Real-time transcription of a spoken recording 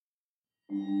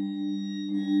Oh,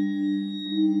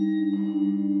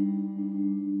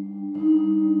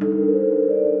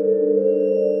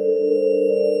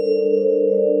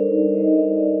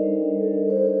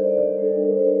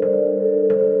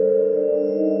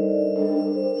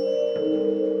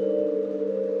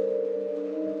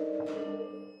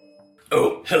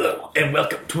 hello, and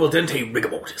welcome to Al Dente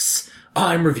Rigamortis.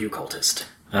 I'm Review Cultist.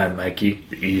 I'm Mikey.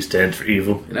 The E stands for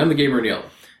evil. And I'm the Gamer Neil.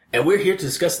 And we're here to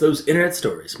discuss those internet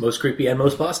stories, most creepy and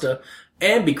most pasta,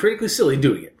 and be critically silly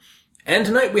doing it. And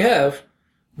tonight we have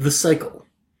The Cycle.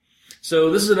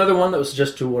 So this is another one that was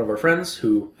suggested to one of our friends,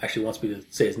 who actually wants me to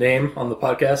say his name on the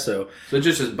podcast, so it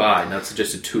just says by, not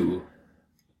suggested to.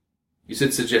 You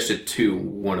said suggested to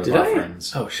one of our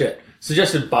friends. Oh, shit.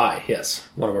 Suggested by, yes,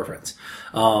 one of our friends.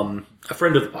 A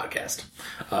friend of the podcast.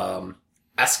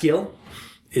 Askiel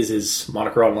is his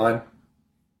moniker online.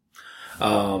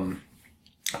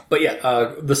 But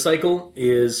yeah, The Cycle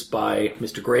is by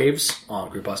Mr. Graves on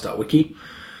creepypasta.wiki.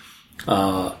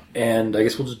 And I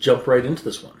guess we'll just jump right into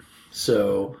this one.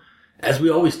 So, as we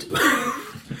always do.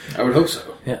 I would hope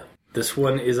so. Yeah. This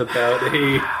one is about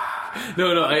a...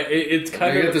 it's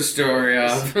kind of... I get the story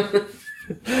off.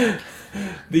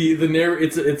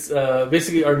 It's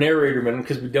basically our narrator man,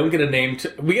 because we don't get a name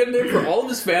we get a name for all of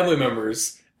his family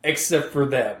members except for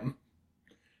them.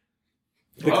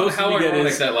 How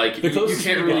ironic that, like, you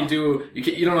can't really do...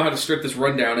 You don't know how to strip this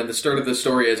rundown, and the start of the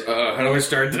story is, how do I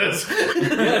start this? Yes,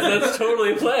 that's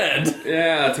totally planned.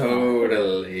 Yeah,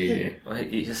 totally. Well,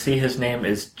 you see, his name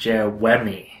is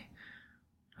Jeremy,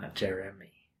 not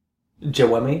Jeremy.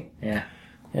 Jeremy? Yeah.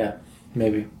 Yeah,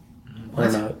 maybe. I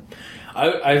don't know.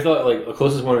 I thought, like, the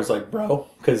closest one is, like, bro,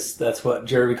 because that's what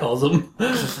Jeremy calls him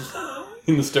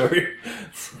in the story.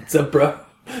 What's up, bro?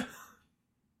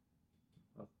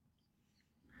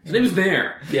 His name is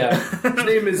Nair. Yeah. His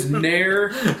name is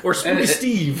Nair. Or Spooky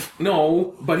Steve.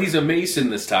 No, but he's a Mason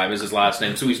this time is his last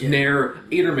name. So he's Nair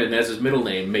Aderman as his middle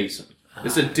name, Mason.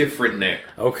 It's a different Nair.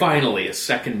 Okay. Finally, a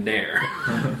second Nair.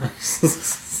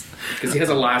 Because he has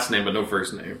a last name but no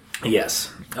first name.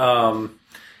 Yes. And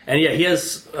yeah, he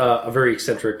has a very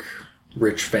eccentric,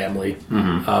 rich family.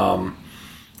 Mm-hmm.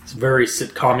 It's very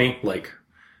sitcom-y, like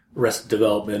Arrested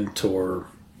Development or...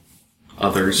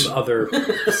 other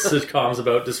sitcoms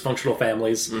about dysfunctional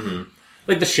families. Mm-hmm.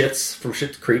 Like The Shits from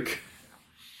Schitt's Creek.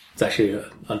 It's actually an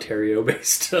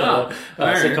Ontario-based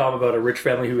sitcom about a rich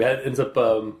family who ends up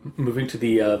moving to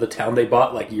the town they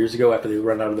bought like years ago after they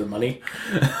run out of their money.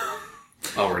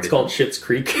 Already. It's called Schitt's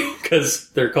Creek because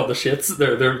they're called the Shits.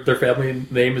 Their family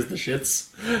name is the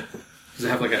Shits. Does it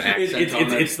have like an accent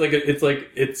on it?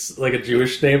 It's like a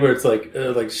Jewish name where it's like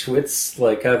Schwitz,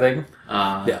 like kind of thing.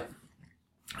 Yeah.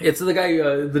 It's the guy,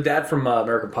 the dad from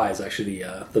American Pie is actually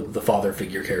the father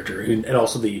figure character, and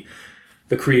also the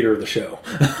creator of the show.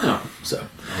 Oh. So,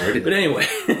 already. But anyway,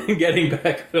 getting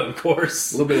back on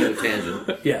course. A little bit of a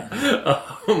tangent. Yeah.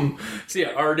 So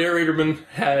yeah, our narratorman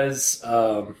has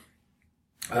a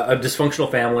dysfunctional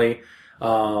family,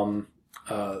 rather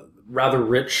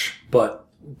rich but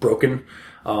broken.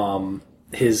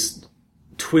 His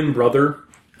twin brother,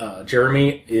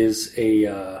 Jeremy, is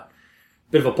a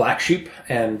bit of a black sheep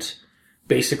and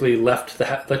basically left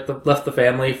the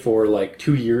family for like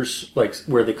 2 years, like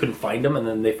where they couldn't find him, and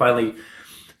then they finally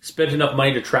spent enough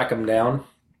money to track him down,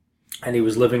 and he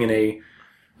was living in a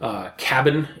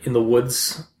cabin in the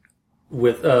woods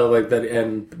with like that,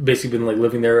 and basically been like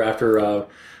living there after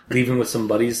leaving with some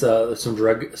buddies, some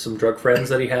drug friends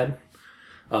that he had,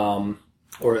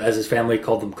 or as his family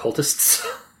called them, cultists.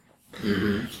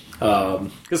 Mm-hmm.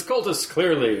 Because cultists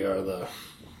clearly are the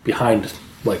behind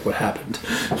like what happened.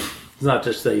 It's not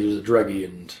just that he was a druggie,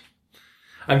 and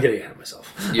I'm getting ahead of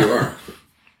myself. You are.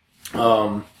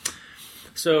 And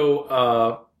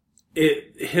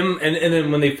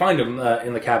then when they find him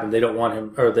in the cabin, they don't want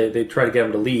him, or they try to get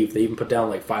him to leave. They even put down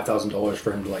like $5,000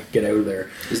 for him to like get out of there.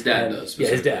 His dad does. Yeah,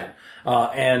 his dad.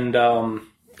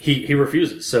 He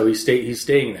refuses, so he's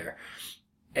staying there.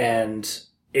 And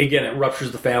again, it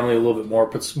ruptures the family a little bit more,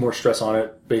 puts more stress on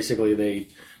it. Basically, the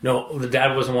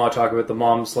dad doesn't want to talk about it. The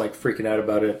mom's like freaking out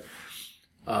about it.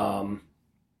 And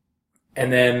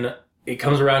then it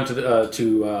comes around to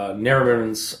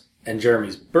Nariman's and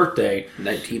Jeremy's birthday.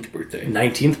 19th birthday.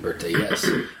 19th birthday, yes.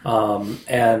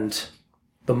 And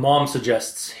the mom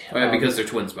suggests... Oh, yeah, because they're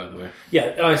twins, by the way.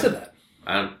 Yeah, I said that.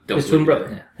 I don't His twin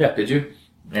brother. Yeah. Did you?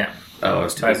 Yeah. Oh, I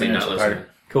was too busy not listening.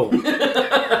 Cool.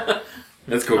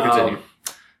 Let's go continue.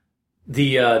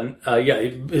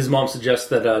 His mom suggests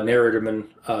that Narratorman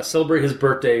celebrate his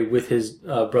birthday with his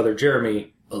brother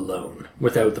Jeremy alone,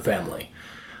 without the family.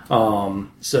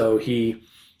 So he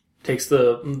takes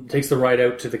the ride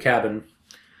out to the cabin,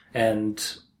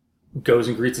 and goes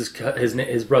and greets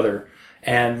his brother.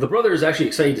 And the brother is actually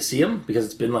excited to see him because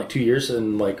it's been like 2 years,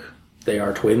 and like they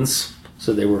are twins,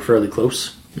 so they were fairly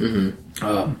close.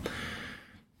 Mm-hmm.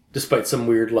 Despite some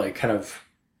weird, like, kind of,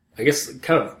 I guess,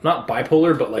 kind of not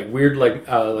bipolar, but like weird,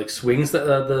 like swings that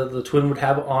the twin would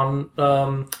have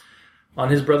on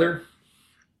his brother.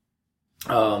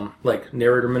 Like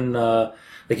Narratorman,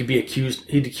 he'd accuse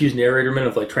Narratorman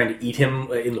of like trying to eat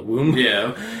him in the womb,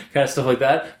 Yeah. kind of stuff like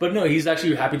that. But no, he's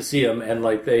actually happy to see him, and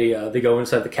like they go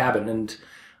inside the cabin, and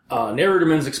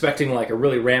Narratorman's expecting like a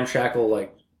really ramshackle,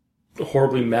 like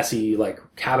horribly messy like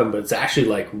cabin, but it's actually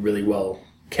like really well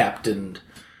kept, and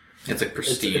It's like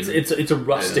pristine. it's a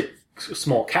rustic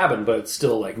small cabin, but it's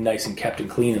still like nice and kept and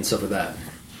clean and stuff like that.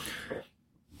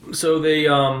 So they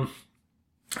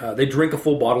drink a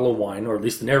full bottle of wine, or at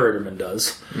least the Narratorman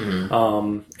does,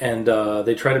 and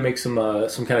they try to make some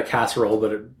kind of casserole,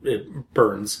 but it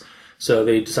burns. So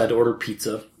they decide to order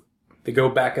pizza. They go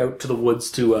back out to the woods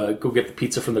to go get the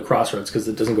pizza from the crossroads because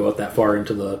it doesn't go out that far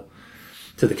into the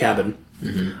cabin.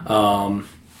 Mm-hmm.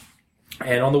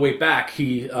 And on the way back,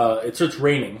 it starts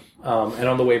raining, and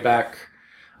on the way back,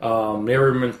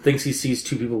 Narratorman thinks he sees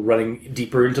two people running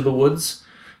deeper into the woods,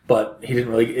 but he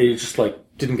didn't really. It just like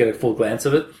didn't get a full glance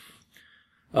of it.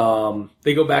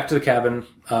 They go back to the cabin.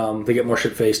 They get more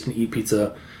shit-faced and eat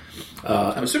pizza.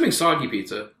 I'm assuming soggy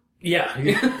pizza. Yeah.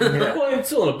 Well, it's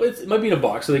still it might be in a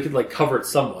box, so they could like cover it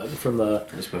somewhat from the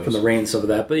rain and stuff like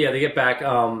that. But yeah, they get back,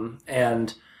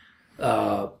 and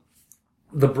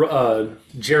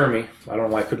Jeremy. I don't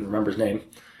know why I couldn't remember his name.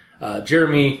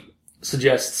 Jeremy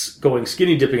suggests going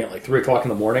skinny dipping at like 3:00 in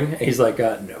the morning. And he's like,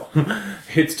 no,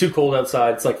 it's too cold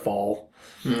outside. It's like fall.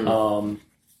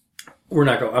 We're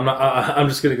not going. I'm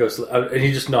just going to go. And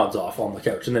he just nods off on the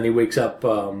couch, and then he wakes up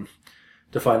to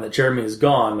find that Jeremy is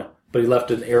gone, but he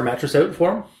left an air mattress out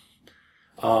for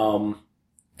him.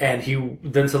 And he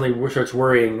then suddenly starts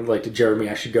worrying, like, did Jeremy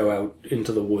actually go out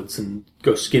into the woods and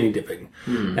go skinny dipping?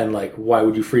 And like, why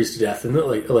would you freeze to death in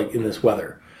in this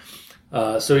weather?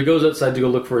 So he goes outside to go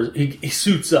look for he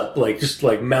suits up, like just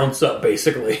like mounts up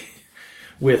basically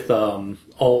with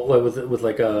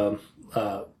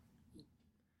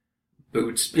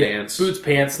Boots, pants,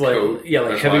 like coat,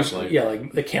 like heavy, flashlight.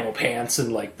 like the camel pants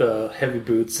and like the heavy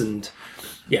boots and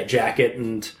jacket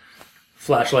and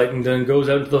flashlight, and then goes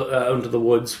out into the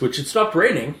woods, which it stopped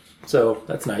raining, so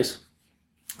that's nice.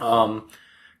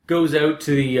 Goes out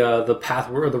to the path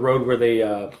or the road where they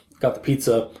got the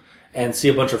pizza, and see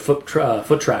a bunch of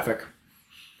foot traffic,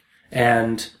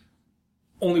 and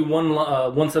only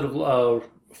one set of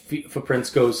footprints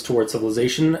goes towards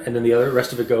civilization, and then the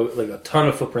rest of it go like a ton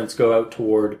of footprints go out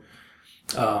toward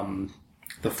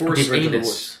the forest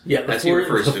anus. Yeah,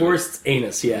 the forest's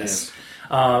anus. Yes.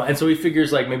 And so he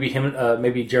figures like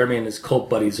maybe Jeremy and his cult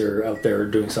buddies are out there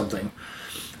doing something.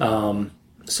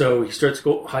 So he starts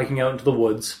hiking out into the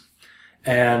woods,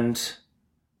 and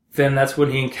then that's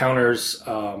when he encounters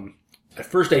at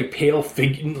first a pale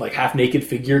figure, like half naked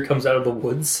figure, comes out of the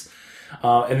woods,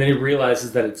 and then he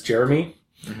realizes that it's Jeremy.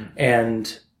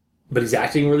 Mm-hmm. But he's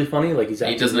acting really funny. Like he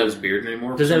doesn't have his beard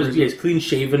anymore. He's clean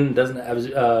shaven. Doesn't have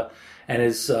his and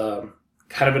is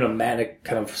kind of in a manic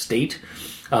kind of state.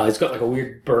 He's got like a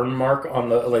weird burn mark on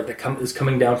the is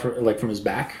coming down from his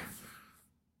back.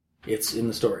 It's in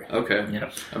the story. Okay. Yeah.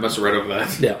 I must have read over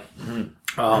that. Yeah.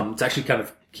 Mm-hmm. It's actually kind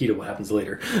of key to what happens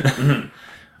later,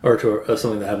 or to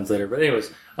something that happens later. But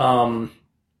anyways.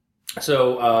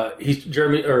 So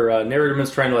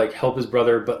Narratorman's trying to like help his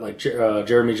brother, but like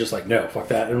Jeremy's just like, no, fuck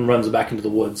that, and runs back into the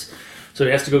woods. So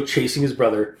he has to go chasing his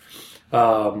brother.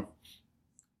 He's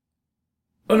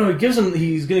going to give him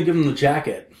the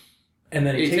jacket, and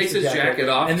then he takes his jacket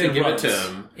off and then give it to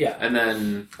him. Yeah, and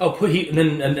then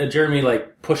Jeremy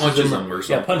like pushes him or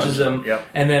something. Yeah, punches him. Yep.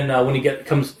 And then when he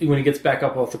gets back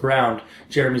up off the ground,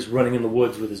 Jeremy's running in the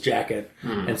woods with his jacket,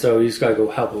 and so he's got to go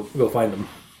find him.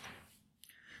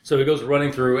 So he goes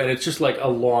running through, and it's just like a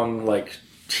long, like,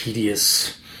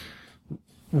 tedious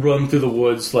run through the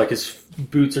woods. Like, his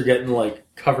boots are getting, like,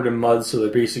 covered in mud, so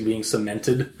they're basically being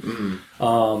cemented.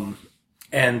 Mm-hmm.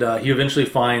 And he eventually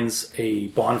finds a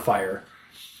bonfire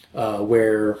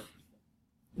where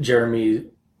Jeremy...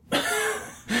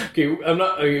 Okay,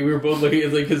 we were both looking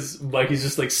at, like, his Mikey's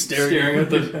just, like, staring at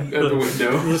the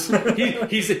window.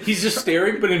 He's just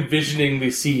staring, but envisioning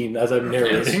the scene as I'm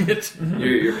narrating it.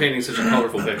 You're painting such a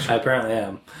colorful picture. I apparently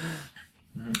am.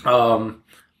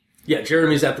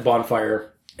 Jeremy's at the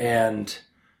bonfire, and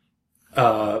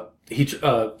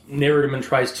Narratorman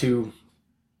tries to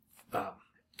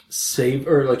save,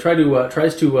 or like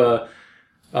tries to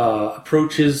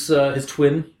approach his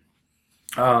twin,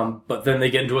 but then they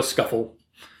get into a scuffle.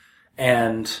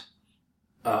 and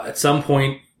at some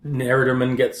point,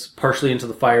 Narratorman gets partially into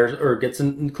the fire, or gets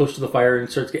in close to the fire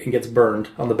and gets burned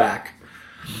on the back.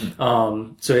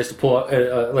 So he has to pull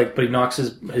out, but he knocks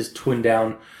his twin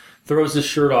down, throws his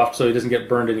shirt off so he doesn't get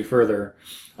burned any further,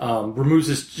 removes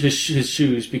his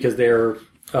shoes because they're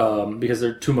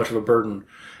too much of a burden,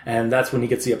 and that's when he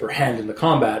gets the upper hand in the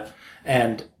combat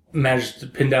and manages to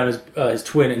pin down his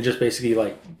twin and just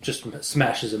basically just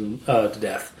smashes him to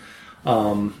death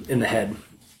in the head,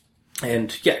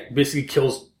 and basically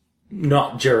kills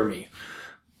not Jeremy.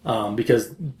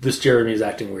 Because this Jeremy is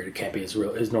acting weird. It can't be his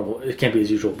normal. It can't be his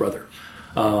usual brother.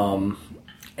 And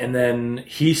then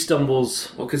he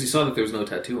stumbles. Well, because he saw that there was no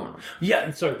tattoo on him. Yeah,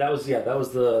 sorry. That was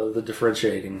the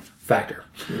differentiating factor.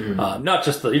 Mm-hmm. Not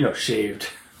just the shaved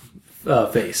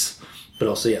face, but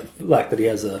also the fact that he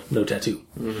has no tattoo.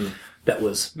 Mm-hmm. That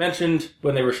was mentioned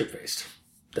when they were shit faced.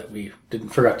 That we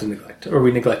forgot to neglect, or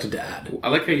we neglected to add. I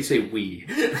like how you say we.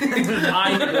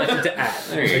 I neglected to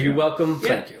add. Are you welcome? Yeah.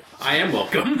 Thank you. I am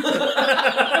welcome.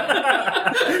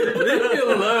 Leave me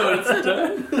alone. It's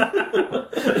time.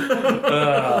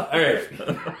 All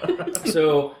right.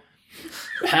 So,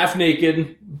 half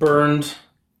naked, burned,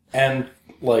 and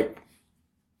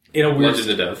in a weird bludgeoned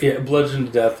to death. Yeah, bludgeoned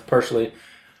to death partially.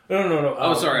 No.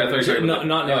 Oh, sorry. I thought you were not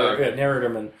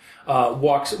Narratorman.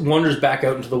 Wanders back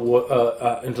out into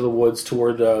the woods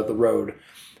toward the road,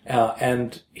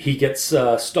 and he gets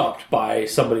stopped by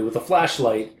somebody with a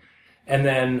flashlight. And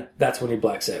then that's when he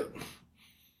blacks out.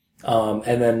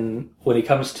 And then when he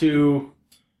comes to,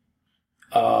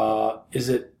 is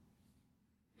it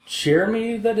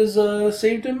Jeremy that has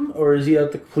saved him, or is he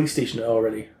at the police station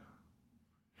already?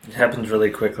 It happens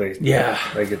really quickly. Yeah.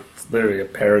 It's literally a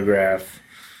paragraph.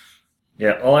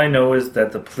 Yeah, all I know is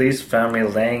that the police found me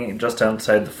laying just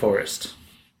outside the forest.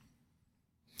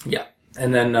 Yeah.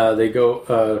 And then they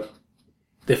go,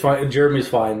 they find, Jeremy's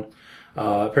fine.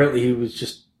 Apparently he was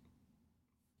just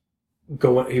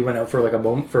he went out for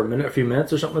a few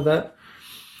minutes or something like that.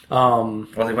 Well,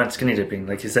 he went skinny dipping,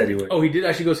 like he said he would. Oh, he did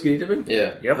actually go skinny dipping?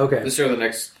 Yeah. Yep. Okay. The start of the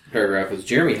next paragraph is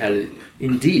Jeremy had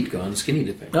indeed gone skinny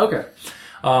dipping. Okay.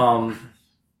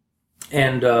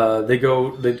 And they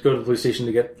go to the police station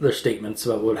to get their statements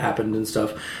about what happened and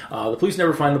stuff. The police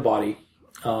never find the body.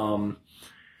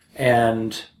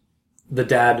 And the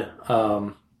dad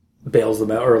bails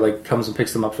them out, or comes and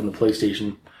picks them up from the police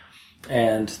station.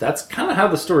 And that's kind of how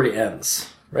the story ends,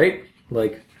 right?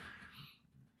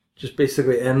 Just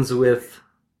basically ends with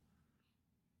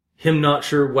him not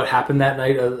sure what happened that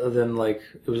night, other than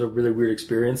it was a really weird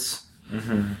experience.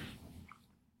 Mm-hmm.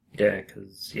 Yeah,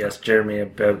 because he asked Jeremy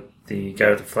about the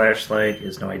guy with the flashlight. He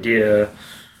has no idea.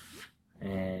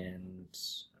 And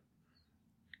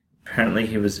apparently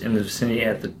he was in the vicinity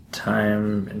at the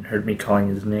time and heard me calling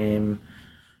his name.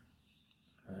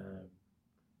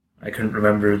 I couldn't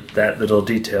remember that little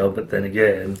detail, but then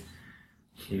again,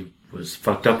 he was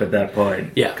fucked up at that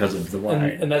point because of the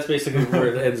wine. And that's basically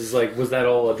where it ends. Was that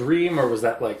all a dream, or was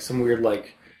that some weird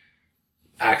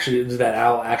actually, did that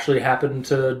actually happen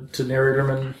to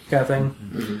Narratorman kind of thing?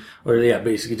 Mm-hmm. Or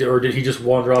basically, or did he just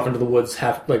wander off into the woods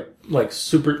half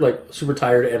super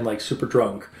tired and super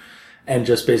drunk, and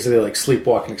just basically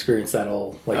sleepwalk and experience that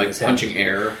all punching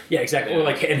air? Yeah, exactly. Yeah. Or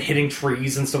and hitting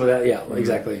trees and stuff like that. Yeah,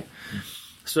 exactly.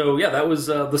 So that was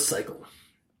the cycle.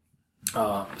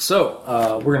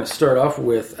 So we're going to start off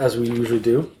with, as we usually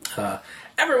do,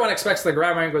 everyone expects the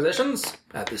Grammar Inquisitions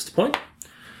at this point.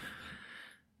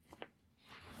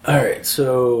 Alright,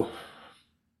 so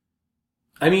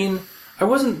I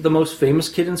wasn't the most famous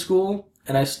kid in school,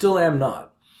 and I still am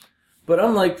not. But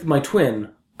unlike my twin,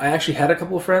 I actually had a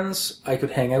couple of friends I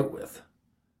could hang out with.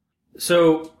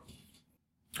 So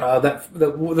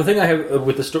the thing I have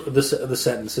with the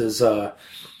sentence is I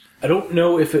don't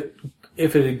know if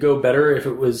it'd go better if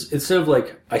it was, instead of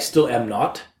I still am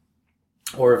not,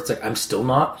 or if it's I'm still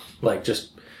not,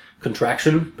 just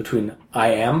contraction between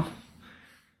I am,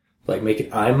 make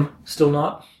it I'm still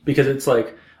not, because it's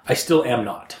I still am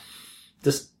not.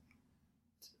 This,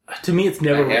 to me, it's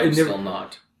never. I am still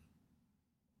not.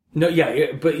 No,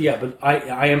 but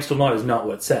I am still not is not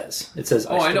what it says. It says.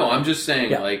 I know. I'm just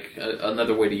saying,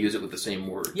 another way to use it with the same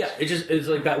word. Yeah, it's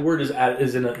that word is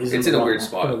in a weird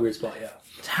spot. In a weird spot, yeah.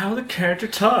 It's how the character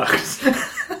talks.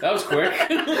 That was quick.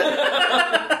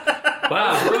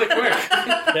 Wow, really quick.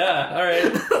 Yeah. All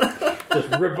right. Just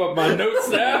rip up my notes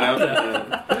now.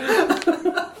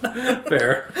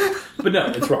 Fair, but no,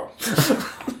 it's wrong.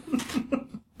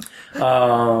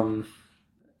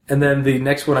 And then the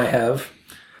next one I have.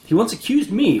 He once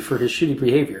accused me for his shitty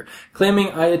behavior,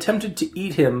 claiming I attempted to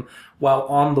eat him while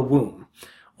on the womb,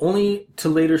 only to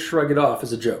later shrug it off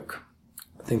as a joke.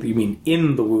 I think that you mean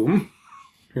in the womb.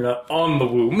 You're not on the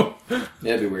womb.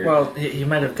 That'd be weird. Well, he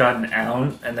might have gotten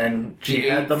out, and then she He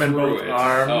had them in threw both it.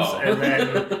 arms, Oh. and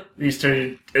then he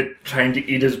started trying to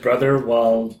eat his brother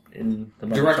while in the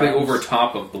mother's Directly arms. over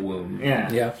top of the womb.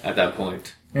 Yeah. Yeah. At that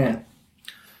point. Yeah.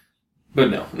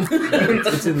 But no.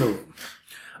 It's in the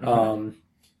room.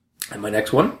 And my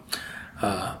next one.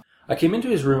 I came into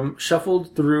his room,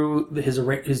 shuffled through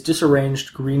his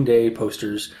disarranged Green Day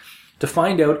posters to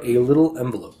find out a little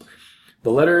envelope. The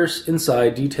letters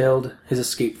inside detailed his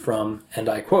escape from, and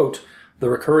I quote, the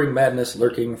recurring madness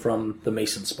lurking from the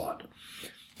Mason spot.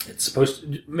 It's supposed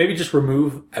to maybe just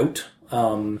remove out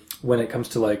when it comes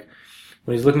to like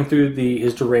when he's looking through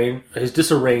his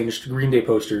disarranged Green Day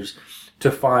posters to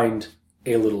find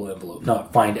a little envelope,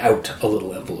 not find out a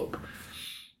little envelope.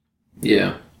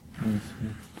 Yeah.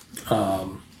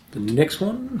 The next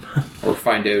one. Or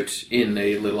find out in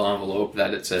a little envelope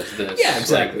that it says this. Yeah,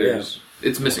 exactly, Like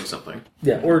it's missing something.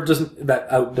 Yeah, or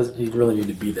doesn't he really need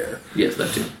to be there? Yes,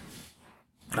 that too.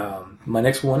 My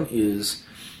next one is,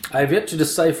 I have yet to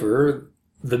decipher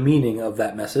the meaning of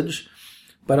that message,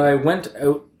 but I went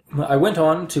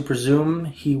on to presume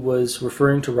he was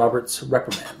referring to Robert's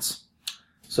reprimands.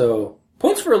 So,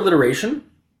 points for alliteration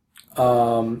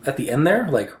at the end there,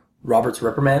 like Robert's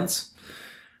reprimands.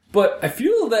 But I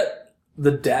feel that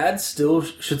the dad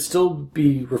should still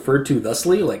be referred to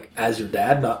thusly, like as your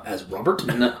dad, not as Robert.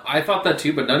 No, I thought that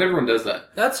too, but not everyone does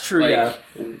that. That's true, Like,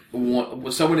 yeah.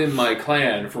 someone in my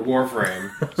clan for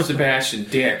Warframe, Sebastian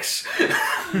Dix.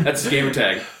 That's his gamer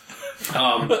tag.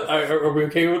 Are we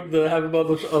okay with have him on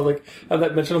the show, like have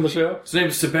that mentioned on the show? His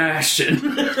name's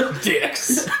Sebastian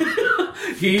Dix.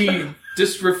 He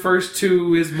just refers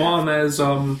to his mom as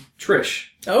Trish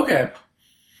Okay.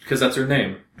 because that's her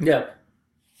name. Yeah.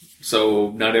 So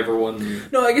not everyone.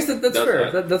 No, I guess that's That's fair.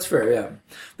 that. That's fair. Yeah.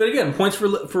 But again, points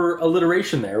for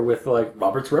alliteration there with like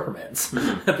Robert's reprimands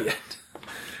at the end.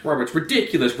 Robert's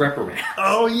ridiculous reprimand.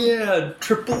 Oh yeah,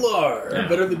 triple R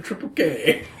better than triple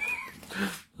K.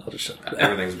 I'll just shut that.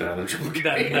 Everything's better than Triple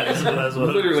K. That's what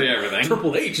Literally everything.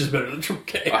 Triple H is better than triple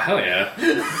K. Oh, hell yeah.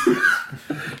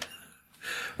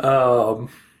 All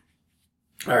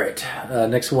right.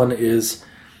 Next one is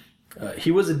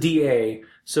he was a DA,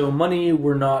 so money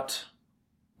were not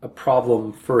a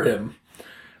problem for him,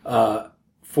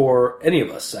 for any of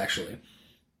us actually.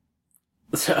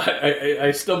 So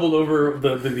I stumbled over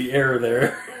the error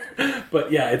there,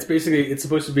 but yeah, it's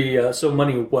supposed to be so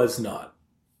money was not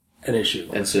an issue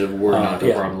Instead of we're not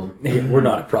a problem. We're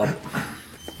not a problem.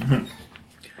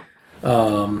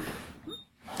 And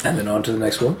then on to the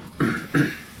next one.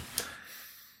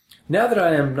 Now that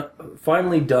I am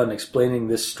finally done explaining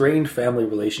this strained family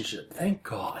relationship, thank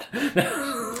God.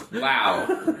 Wow.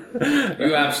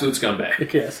 You absolute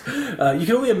scumbag. Yes. You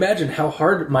can only imagine how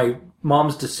hard my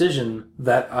mom's decision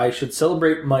that I should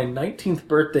celebrate my 19th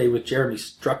birthday with Jeremy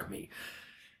struck me.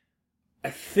 I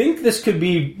think this could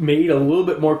be made a little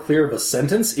bit more clear of a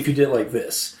sentence if you did it like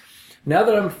this. Now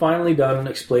that I'm finally done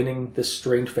explaining this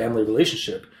strained family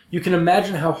relationship, you can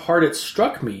imagine how hard it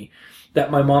struck me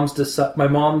that my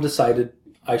mom decided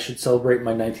I should celebrate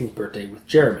my 19th birthday with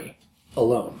Jeremy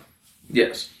alone.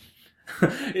 Yes.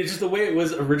 It's just the way it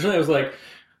was originally. I was like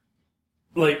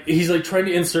he's like trying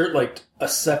to insert like a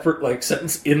separate like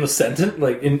sentence in the sentence,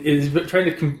 like he's trying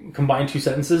to combine two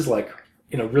sentences like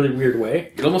in a really weird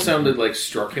way. It almost sounded like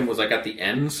struck him was like at the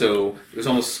end, so it was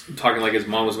almost talking like his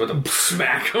mom was about to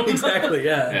smack him. Exactly.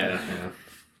 Yeah.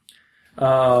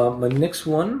 Yeah. My next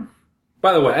one.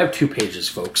 By the way, I have 2 pages,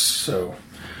 folks, so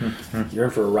you're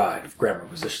in for a ride of grammar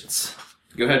positions.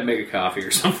 Go ahead and make a coffee or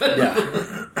something.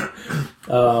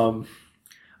 Yeah.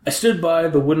 I stood by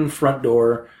the wooden front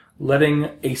door, letting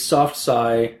a soft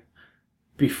sigh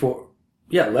before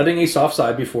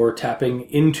tapping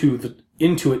into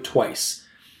it twice.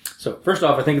 So first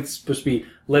off, I think it's supposed to be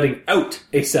letting out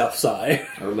a soft sigh.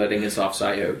 Or letting a soft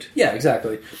sigh out. Yeah,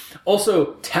 exactly.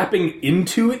 Also, tapping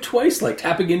into it twice, like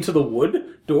tapping into the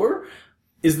wood door.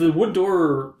 Is the wood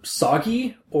door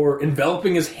soggy or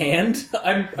enveloping his hand?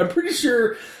 I'm pretty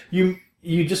sure you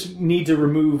just need to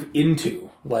remove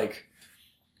into, like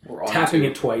Or onto. tapping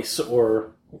it twice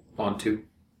or Onto.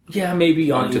 yeah, maybe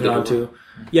Onto the onto.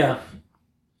 Yeah.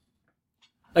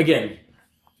 Again,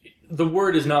 the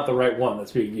word is not the right one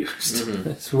that's being used. Mm-hmm.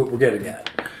 That's what we're getting at.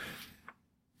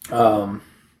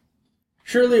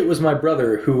 Surely it was my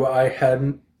brother who I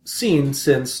hadn't seen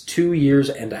since 2 years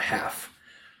and a half.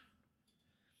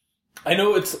 I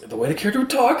know it's the way the character would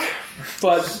talk,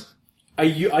 but I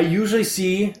usually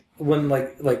see when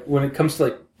like when it comes to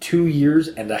like 2 years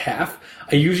and a half,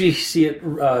 I usually see it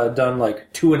done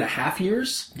like 2.5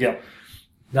 years. Yep.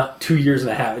 not 2 years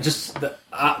and a half. It's just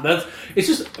it's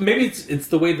just maybe it's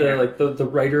the way the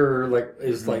writer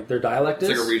is their dialect is.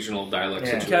 It's like a regional dialect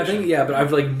situation. I think, but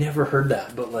I've never heard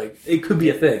that, but it could be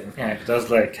a thing. Yeah, it does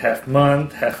half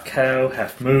month, half cow,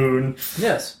 half moon.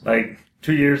 Yes.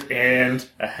 2 years and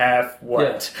a half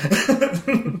what?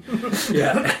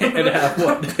 Yeah, and a half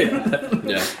what?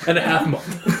 Yeah. And a half month.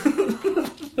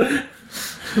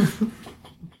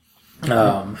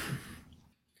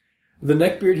 The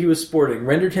neckbeard he was sporting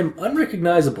rendered him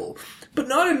unrecognizable, but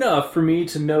not enough for me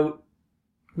to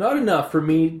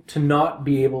not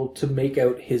be able to make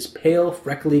out his pale,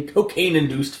 freckly,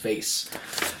 cocaine-induced face.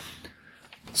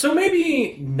 So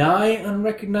maybe nigh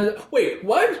unrecognizable. Wait,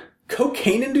 what?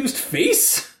 Cocaine-induced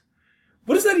face?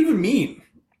 What does that even mean?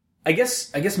 I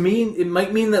guess it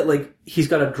might mean that he's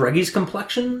got a druggies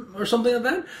complexion or something like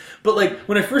that. But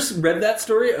when I first read that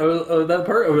story, that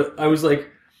part, I was okay,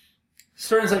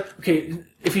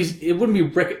 it wouldn't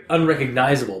be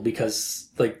unrecognizable because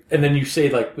and then you say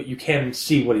but you can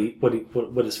see what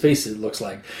his face looks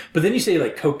like. But then you say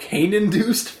cocaine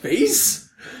induced face?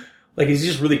 Is he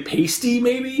just really pasty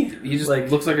maybe? He just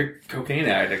looks like a cocaine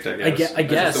addict, I guess. I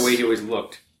guess. That's just the way he always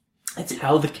looked. That's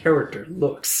how the character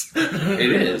looks.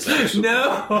 It is, actually.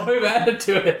 No, I've added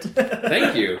to it.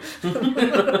 Thank you.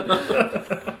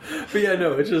 But yeah,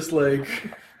 no, it's just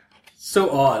so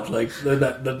odd,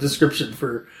 the description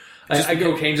for...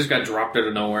 Cocaine just got dropped out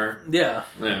of nowhere. Yeah.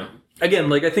 Yeah.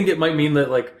 Again, I think it might mean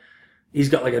that, he's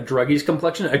got, a druggies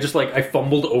complexion. I just, I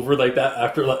fumbled over, that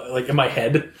after, in my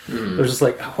head. I was just,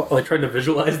 trying to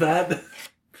visualize that.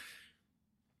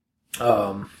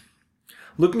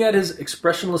 Looking at his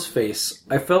expressionless face,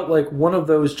 I felt like one of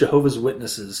those Jehovah's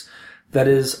Witnesses that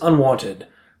is unwanted,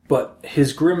 but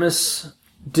his grimace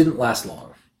didn't last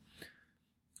long.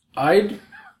 I'd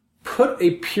put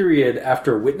a period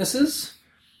after witnesses.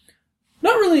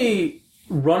 Not really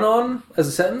run on as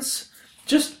a sentence.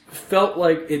 Just felt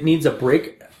like it needs a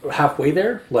break halfway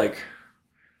there. So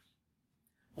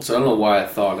I don't know why I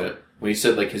thought it. When he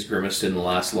said his grimace didn't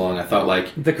last long, I thought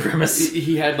the grimace.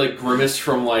 He had grimace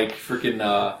from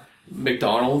freaking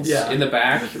McDonald's in the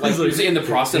back. He was in the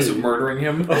process of murdering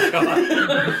him. Oh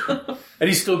god. And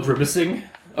he's still grimacing.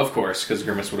 Of course, because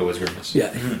Grimace would always grimace.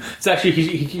 Yeah, it's actually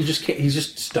he's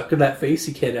just stuck in that face.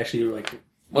 He can't actually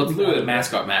Well, it's literally a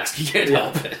mascot mask. He can't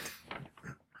help it.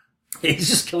 He's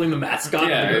just killing the mascot.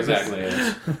 Yeah, exactly.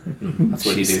 Yeah. That's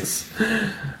what he does.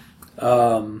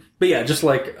 But yeah, just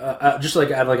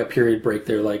add a period break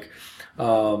there. Look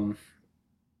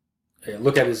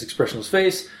at his expressionless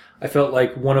face. I felt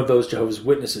like one of those Jehovah's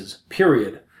Witnesses.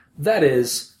 Period. That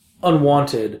is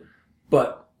unwanted,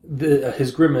 but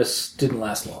his grimace didn't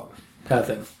last long, kind of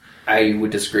thing. I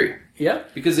would disagree. Yeah?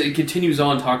 Because it continues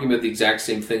on talking about the exact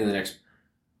same thing in the next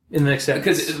sentence.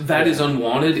 Because that is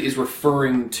unwanted is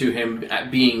referring to him at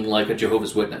being like a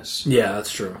Jehovah's Witness. Yeah,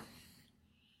 that's true.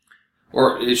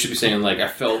 Or it should be saying I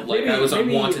felt like I was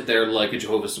unwanted there like a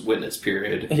Jehovah's Witness,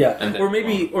 period. Yeah. And then, or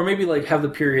maybe have the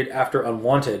period after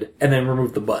unwanted and then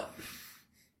remove the but.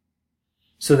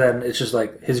 So then it's just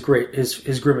his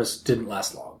grimace didn't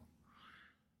last long.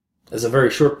 It's a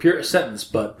very short sentence,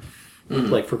 but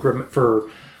for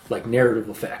narrative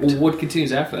effect. Well, what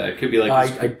continues after that? It could be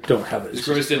I don't have it. His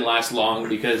grimace didn't last long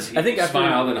because he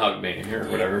smiled and hugged me or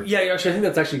whatever. Yeah, actually, I think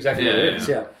that's actually exactly what it is.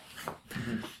 Yeah.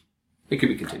 It could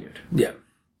be continued. Yeah.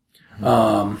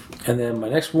 And then my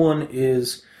next one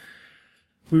is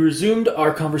we resumed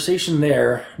our conversation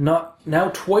there,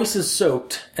 now twice as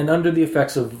soaked and under the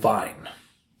effects of Vine.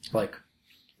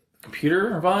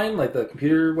 Computer Vine? The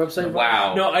computer website?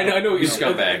 Wow. No, I know what you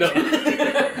scumbag. No.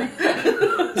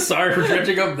 Sorry for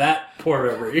dredging up that poor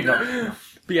memory. No.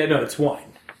 But yeah, no, it's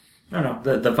wine. No.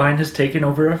 The Vine has taken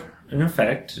over in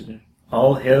effect.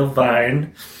 All hail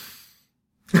Vine.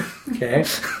 Okay.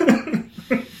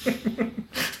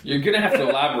 You're going to have to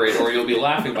elaborate or you'll be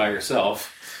laughing by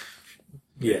yourself.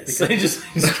 Yes. Sorry.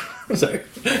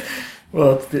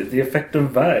 Well, it's the effect of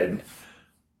Vine.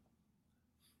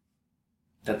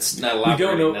 That's not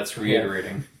elaborating, that's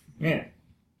reiterating. Yeah.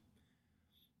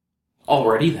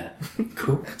 Already then.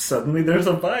 Cool. Suddenly there's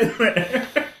a Vine there.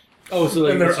 Oh, so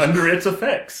and they're under its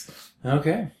effects.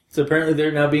 Okay. So apparently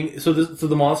they're now being... So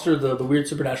the monster, the weird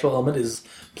supernatural element is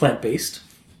plant-based.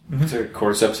 It's a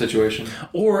cordyceps situation.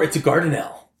 Or it's a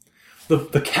Gardenelle.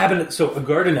 The cabinet... So a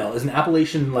Gardenelle is an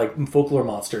Appalachian folklore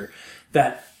monster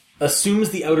that assumes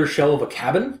the outer shell of a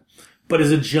cabin, but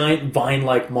is a giant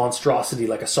vine-like monstrosity,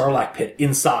 like a sarlacc pit,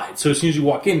 inside. So as soon as you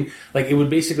walk in, it would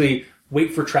basically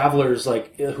wait for travelers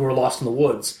who are lost in the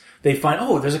woods. They find,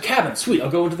 oh, there's a cabin. Sweet, I'll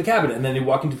go into the cabin. And then they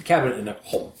walk into the cabin and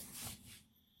home.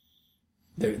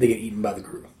 They get eaten by the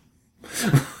crew.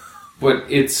 But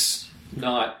it's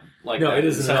not like No, that. it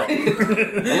isn't at all.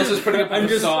 Unless it's putting up a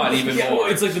facade even yeah, more.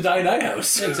 well, it's like the Die Die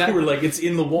House. Exactly. Where like it's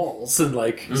in the walls and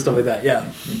like stuff like that.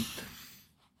 Yeah.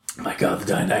 My God, the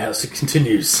Die Die House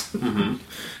continues.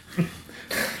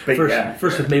 But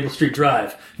First with Maple Street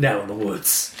Drive, now in the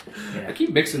woods. I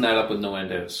keep mixing that up with No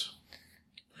Endos.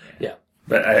 Yeah.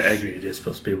 But I agree, it is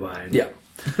supposed to be wine. Yeah.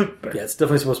 Yeah, it's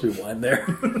definitely supposed to be wine there.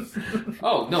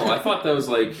 Oh, no, I thought that was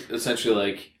like, essentially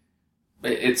like,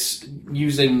 it's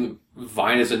using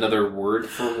vine as another word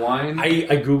for wine. I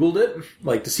Googled it,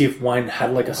 like, to see if wine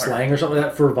had, like, a slang or something like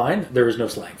that for vine. There is no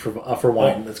slang for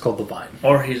wine. That's called the vine.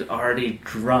 Or he's already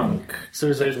drunk. So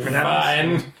there's a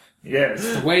vine. Yes.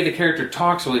 The way the character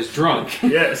talks while he's drunk.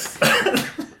 Yes.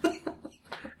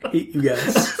 You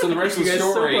guys. So the rest of the You guys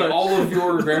so story, much. all of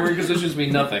your grammar positions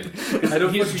mean nothing. I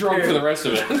don't He's fucking drunk care. for the rest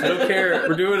of it. I don't care.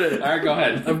 We're doing it. Alright, go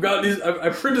ahead. I've got these. I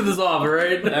printed this off,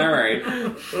 alright? Alright.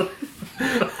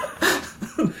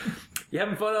 You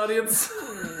having fun, audience?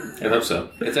 I hope so.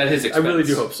 It's at his I expense. really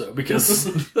do hope so, because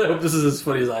I hope this is as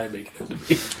funny as I am making it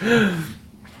to be.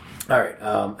 Alright,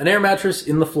 an air mattress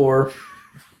in the floor.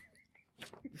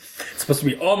 It's supposed to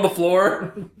be on the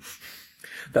floor.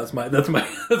 That's my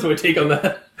take on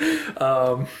that.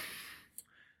 I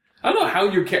don't know how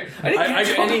you can. I didn't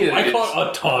catch any of I this. caught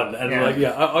a ton, and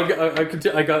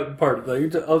I got part of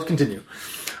it. I'll continue.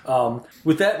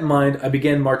 With that in mind, I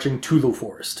began marching to the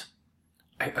forest.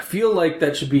 I feel like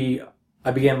that should be.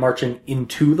 I began marching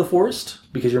into the forest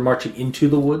because you're marching into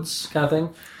the woods, kind of thing.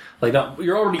 Like,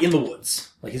 you're already in the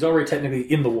woods. Like, he's already technically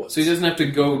in the woods. So he doesn't have to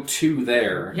go to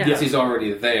there. Yeah. Because he's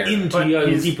already there.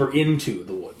 He's deeper into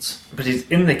the woods. But he's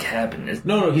in the cabin, isn't he?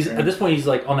 No, he's at this point he's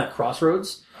like on that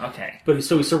crossroads. Okay. But he's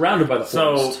surrounded by the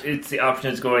So forest. it's the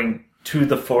option is going to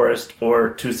the forest or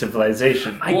to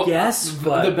civilization. I guess,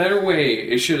 but the better way,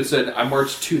 it should have said, I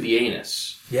marched to the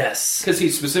anus. yes, Because he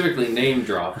specifically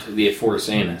name-dropped the forest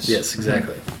anus. yes,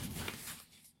 exactly.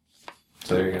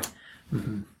 So there you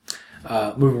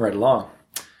go. Moving right along.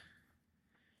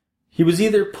 He was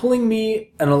either pulling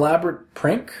me an elaborate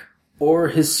prank, or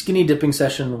his skinny dipping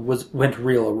session went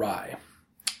real awry.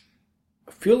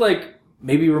 I feel like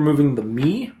maybe removing the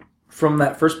me from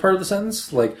that first part of the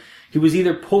sentence, like he was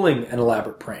either pulling an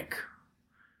elaborate prank,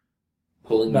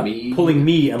 Pulling not me. pulling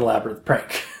me an elaborate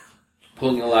prank.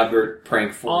 Pulling an elaborate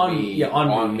prank for me. Yeah,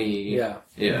 on me. me. Yeah.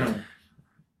 Yeah.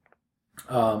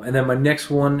 And then my next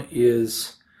one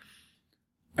is,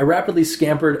 I rapidly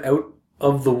scampered out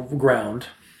of the ground.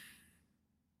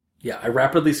 Yeah, I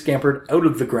rapidly scampered out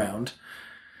of the ground,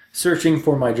 searching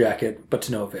for my jacket, but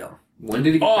to no avail. When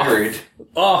did he get married?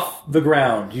 Off the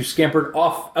ground. You scampered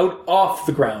off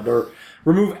the ground, or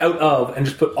remove out of and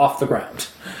just put off the ground.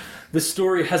 This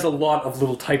story has a lot of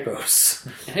little typos.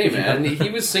 Hey man, he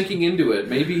was sinking into it.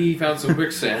 Maybe he found some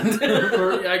quicksand.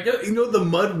 Or, I guess, the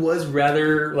mud was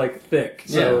rather thick,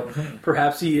 so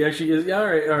perhaps he actually is. Yeah, all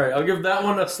right. I'll give that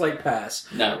one a slight pass.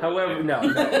 No. However, no.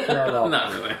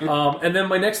 Not really. And then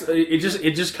my next, it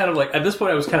just kind of at this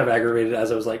point I was kind of aggravated as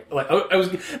I was I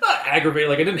was not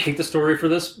aggravated, I didn't hate the story for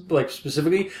this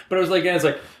specifically, but I was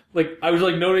I was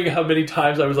noting how many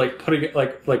times I was putting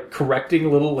it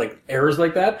correcting little errors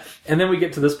like that, and then we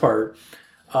get to this part.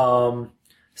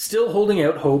 Still holding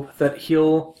out hope that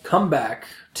he'll come back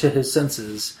to his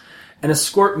senses and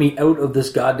escort me out of this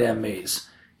goddamn maze.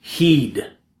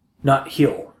 He'd, not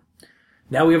he'll.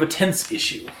 Now we have a tense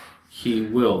issue. He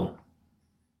will.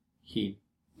 He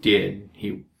did.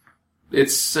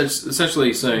 It's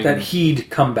essentially saying That he'd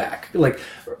come back.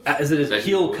 As it is, That he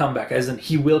he'll would. come back. As in,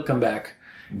 he will come back.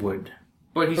 Would.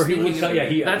 But he's Or he thinking would come-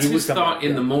 yeah, that's he would his come thought back, in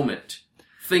yeah. the moment.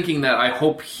 Thinking that I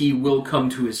hope he will come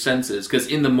to his senses, because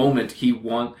in the moment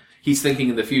he's thinking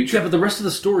in the future. Yeah, but the rest of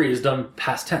the story is done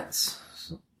past tense.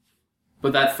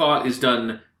 But that thought is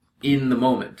done in the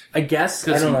moment. I guess.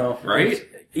 I don't know. Right?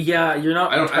 Yeah, you're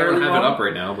not I don't entirely have wrong. it up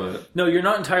right now, but No, you're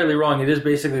not entirely wrong. It is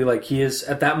basically he is,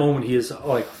 at that moment, he is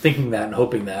thinking that and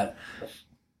hoping that.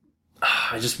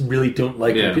 I just really don't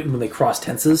like when they cross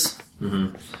tenses.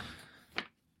 Mm-hmm.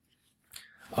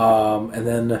 And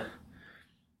then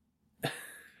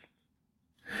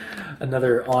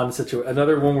another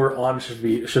one where on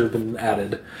should have been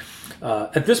added.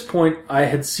 At this point, I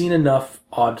had seen enough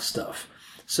odd stuff,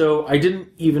 so I didn't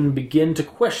even begin to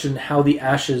question how the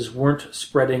ashes weren't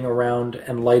spreading around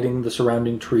and lighting the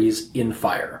surrounding trees in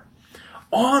fire.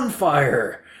 On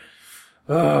fire!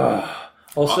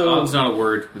 Also, it's not a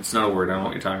word. It's not a word. I don't know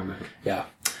what you're talking about.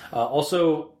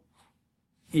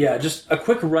 yeah. Just a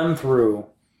quick run through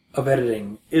of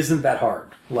editing isn't that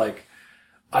hard.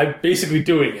 I'm basically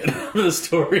doing it for the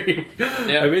story.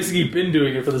 Yeah. I've basically been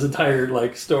doing it for this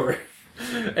entire story.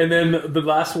 And then the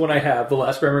last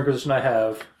grammar inquisition I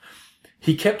have,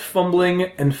 he kept fumbling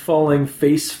and falling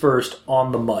face first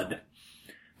on the mud.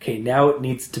 Okay, now it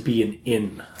needs to be an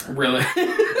in. Really?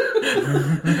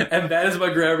 And that is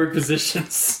my grammar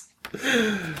inquisitions.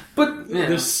 But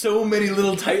there's so many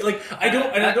little tight. Like I don't.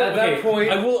 At that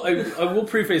point, I will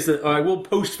preface it. I will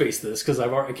postface this because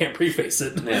I can't preface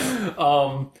it.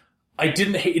 Yeah. I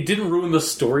didn't. It didn't ruin the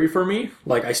story for me.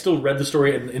 Like I still read the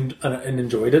story and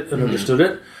enjoyed it and understood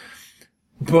it.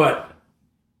 But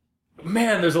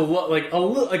man, there's a lot. Like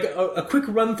a quick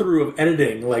run through of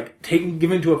editing, like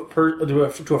giving to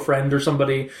a friend or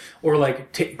somebody, or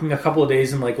like taking a couple of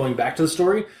days and like going back to the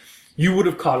story, you would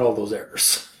have caught all those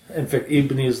errors. And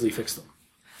even easily fix them.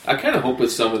 I kind of hope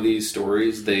with some of these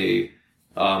stories, the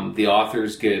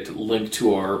authors get linked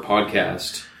to our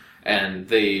podcast, and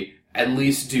they at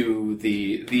least do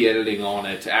the editing on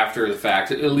it after the fact.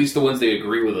 At least the ones they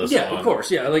agree with us on. Yeah, of course.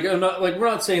 Yeah, like we're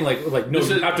not saying like no,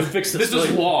 you have to fix this. This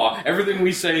is law. Everything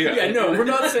we say. Yeah, no, we're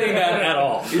not saying that at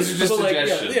all. These are just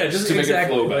suggestions. Just to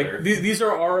exactly. make it flow better. Like these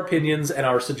are our opinions and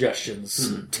our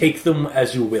suggestions. Take them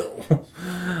as you will.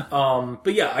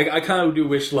 But yeah, I kind of do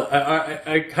wish.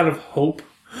 I kind of hope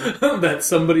that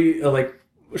somebody and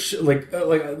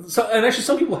actually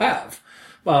some people have.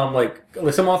 Like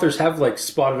some authors have like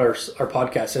spotted our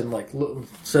podcast and like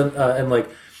and like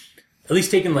at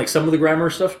least taken like some of the grammar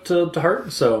stuff to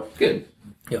heart. So good.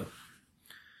 Yeah.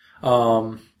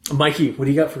 Mikey, what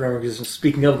do you got for grammar? Because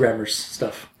speaking of grammar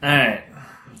stuff. All right.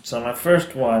 So my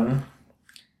first one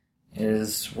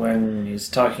is when he's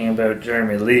talking about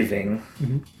Jeremy leaving,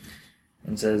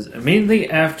 and says, immediately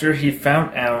after he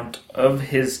found out of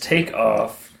his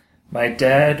takeoff, my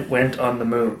dad went on the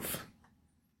move.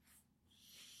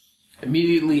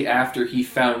 Immediately after he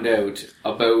found out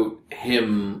about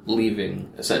him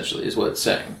leaving, essentially, is what it's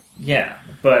saying. Yeah,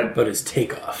 but his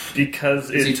takeoff. Because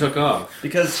he took off.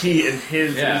 Because he and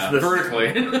his is the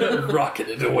vertically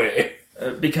rocketed away.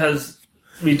 Because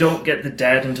we don't get the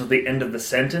dad until the end of the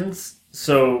sentence.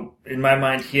 So in my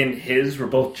mind, he and his were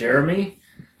both Jeremy.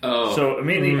 Oh. So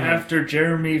immediately after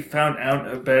Jeremy found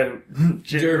out about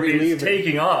Jeremy's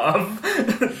taking off,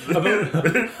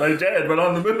 my dad went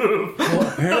on the move.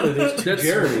 Well, apparently there's two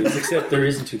Jeremys, except there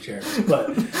isn't two Jeremys. But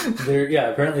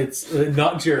apparently it's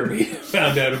not Jeremy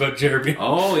found out about Jeremy.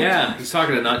 Oh yeah, he's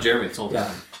talking to not Jeremy this whole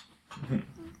time.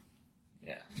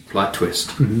 Yeah. Plot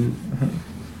twist. So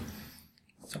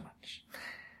much.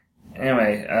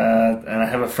 Anyway, and I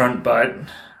have a front butt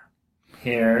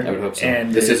here. I would hope so.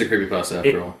 And this is a creepypasta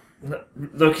after all.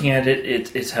 Looking at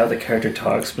it, it's how the character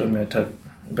talks, but I'm going to talk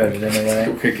about it anyway.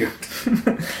 Okay, good.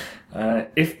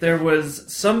 If there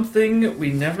was something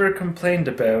we never complained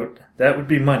about, that would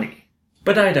be money.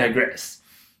 But I digress.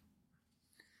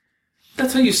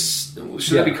 That's how you...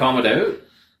 Should that be commented out?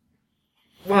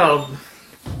 Well...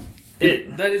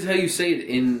 that is how you say it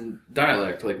in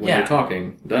dialect, like when you're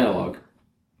talking. Dialogue.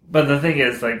 But the thing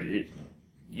is, like,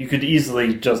 you could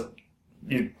easily just...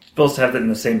 You're supposed to have that in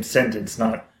the same sentence,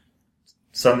 not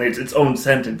suddenly it's its own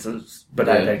sentences, but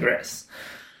I digress.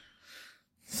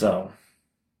 So,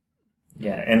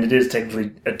 yeah, and it is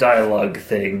technically a dialogue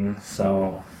thing,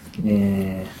 so,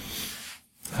 yeah.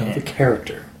 How the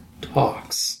character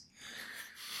talks.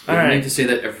 You need to say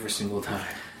that every single time.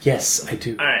 Yes, I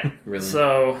do. Alright, Really?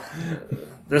 So,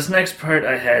 this next part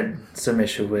I had some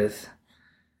issue with.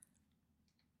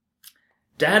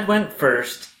 Dad went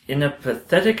first in a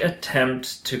pathetic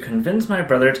attempt to convince my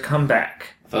brother to come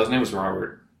back. I thought his name was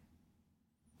Robert.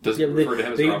 Does it refer to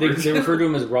him as Robert? They refer to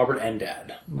him as Robert and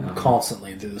Dad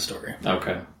constantly through the story.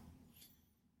 Okay.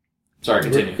 Sorry,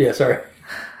 continue. Yeah, sorry.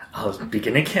 I'll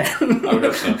begin again. I would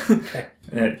hope so. Okay.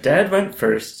 Dad went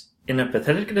first in a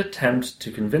pathetic attempt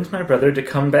to convince my brother to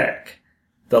come back.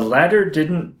 The latter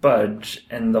didn't budge,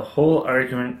 and the whole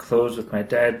argument closed with my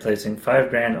dad placing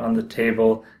 $5,000 on the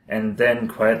table and then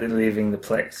quietly leaving the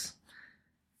place.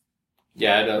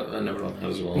 Yeah, I never done that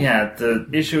as well. Yeah, the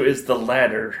issue is the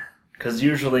ladder. Because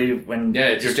usually when... Yeah,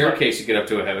 it's a staircase you get up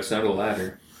to a house, not a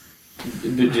ladder.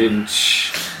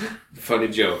 Funny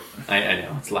joke. I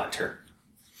know, it's ladder.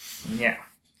 Yeah.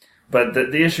 But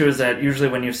the issue is that usually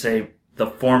when you say the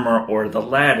former or the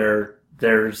latter,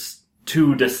 there's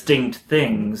two distinct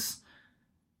things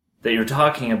that you're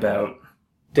talking about.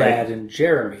 Dad and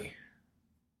Jeremy.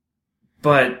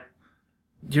 But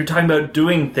you're talking about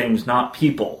doing things, not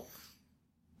people.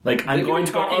 Like, I'm going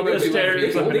to go up the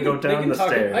stairs, I'm going to go down the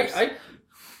stairs.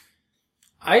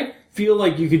 I feel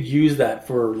like you could use that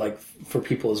for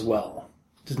people as well.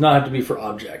 It does not have to be for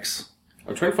objects.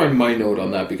 I'm trying to find my note on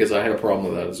that because I had a problem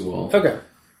with that as well. Okay.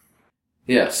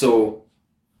 Yeah, so,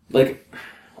 like,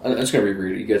 I'm just going to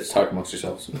reread it. You guys talk amongst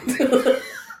yourselves.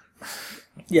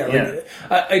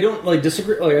 I don't like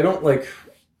disagree. Like I don't like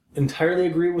entirely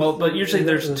agree with. Well, but usually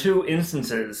there's two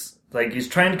instances. Like he's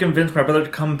trying to convince my brother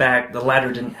to come back. The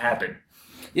latter didn't happen.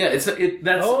 Yeah, that's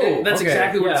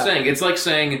exactly what it's saying. It's like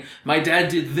saying my dad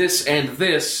did this, and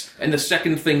the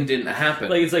second thing didn't happen.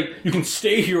 Like it's like you can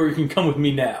stay here or you can come with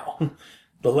me now.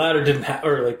 The latter didn't happen,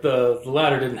 or like the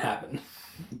latter didn't happen.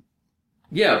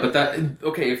 Yeah, but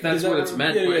if that's what it's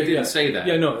meant, but it didn't say that.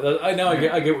 Yeah, no, I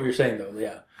get what you're saying though.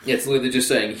 Yeah. Yeah, it's literally just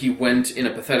saying he went in a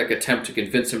pathetic attempt to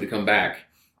convince him to come back,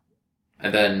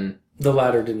 and then the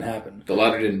latter didn't happen. The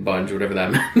latter didn't budge, whatever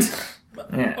that meant.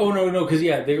 Yeah. Oh no, because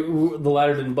the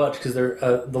latter didn't budge because they're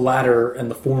the latter and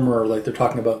the former, like they're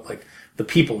talking about like the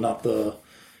people, not the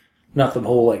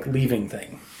whole like leaving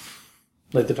thing.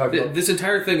 Like they're talking about this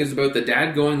entire thing is about the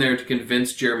dad going there to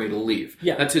convince Jeremy to leave.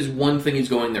 Yeah, that's his one thing he's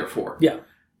going there for. Yeah,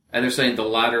 and they're saying the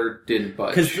latter didn't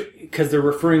budge because they're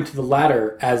referring to the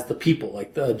latter as the people,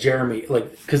 like the Jeremy,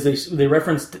 like because they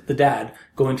referenced the dad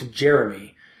going to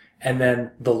Jeremy, and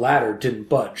then the latter didn't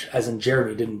budge, as in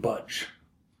Jeremy didn't budge.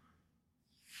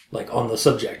 Like on the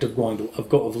subject of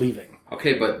of leaving.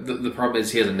 Okay, but the problem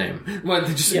is he has a name. Well,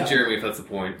 they just say Jeremy if that's the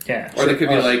point. Yeah. Or they could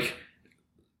be like,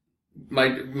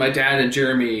 my dad and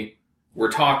Jeremy were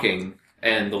talking,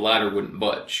 and the latter wouldn't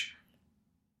budge.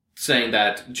 Saying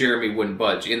that Jeremy wouldn't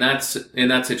budge. In that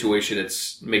situation, it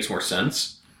makes more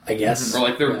sense. I guess. Or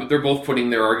like they're both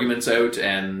putting their arguments out,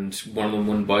 and one of them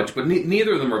wouldn't budge, but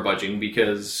neither of them are budging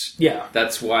because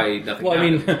that's why nothing. Well,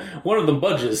 happened. I mean, one of them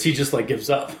budges. He just like gives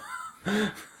up.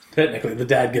 Technically, the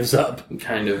dad gives up.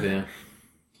 Kind of, yeah.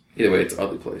 Either way, it's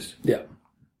oddly placed. Yeah.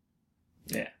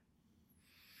 Yeah.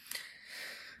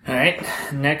 Alright,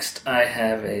 next I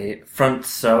have a front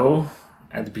so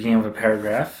at the beginning of a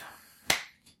paragraph.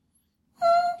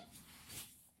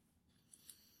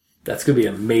 That's going to be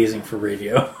amazing for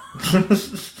radio.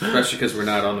 Especially because we're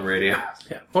not on the radio.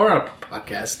 Yeah, or on a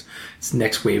podcast. It's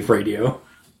Next Wave Radio.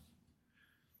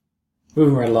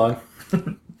 Moving right along.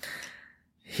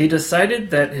 He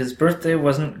decided that his birthday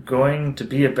wasn't going to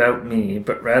be about me,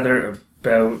 but rather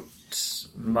about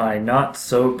my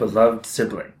not-so-beloved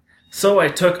sibling. So I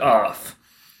took off.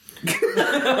 See,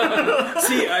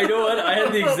 I know what? I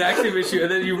had the exact same issue. And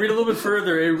then you read a little bit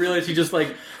further and you realize you just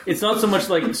like, it's not so much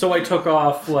like, so I took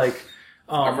off, like,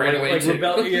 I ran away like too.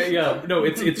 yeah. No,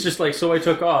 it's just like, so I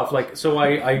took off. Like, so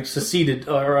I seceded,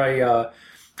 or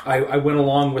I went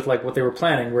along with like what they were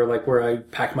planning, where I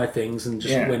packed my things and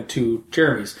just went to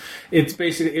Jeremy's. It's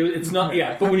basically it's not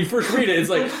but when you first read it, it's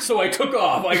like so I took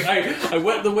off. I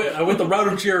went the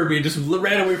route of Jeremy and just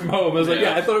ran away from home. I was like,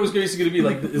 I thought it was basically going to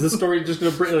be like, is this story just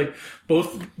going to bring like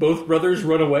both brothers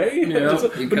run away? Yeah,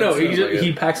 but no,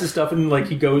 he packs his stuff and like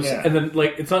he goes and then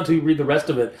like it's not until you read the rest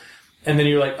of it and then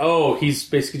you're like, oh, he's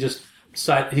basically just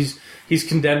he's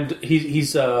condemned.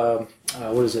 He's what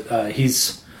is it?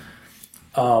 He's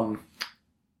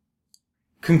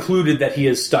concluded that he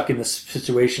is stuck in this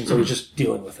situation, so he's just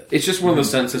dealing with it. It's just one of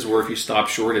those sentences where if you stop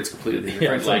short, it's completely different.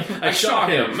 Yeah, it's like, I shot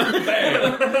him. Bang.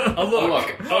 A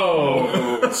look.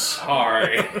 Oh,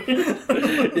 sorry.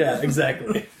 Yeah,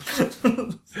 exactly.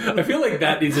 I feel like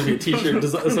that needs to be a t-shirt.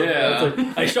 It's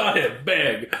like, I shot him.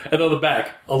 Bang. And on the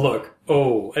back, a look.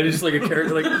 Oh. And it's just like a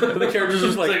character, like, the character's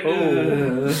just like,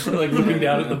 oh. Like looking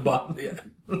down at the bottom. Yeah.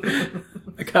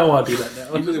 I kind of want to do that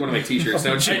now. You really want to make t-shirts,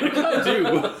 don't you? I kind of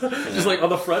do. Just like on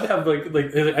the front, have like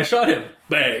I shot him,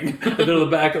 bang, and then on the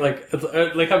back, like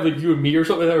have like you and me or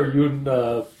something like that, or you and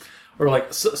or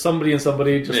like somebody and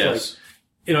somebody, just like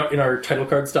in our title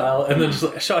card style, and then just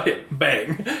like I shot him, bang,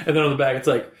 and then on the back it's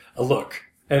like a look,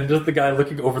 and just the guy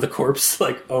looking over the corpse,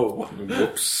 like oh,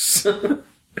 whoops. All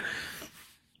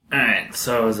right,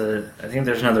 so I think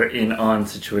there's another in-on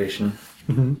situation.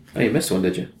 Mm-hmm. Oh, you missed one,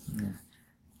 did you? Yeah.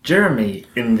 Jeremy,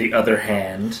 in the other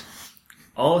hand,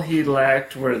 all he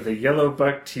lacked were the yellow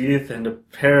buck teeth and a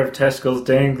pair of testicles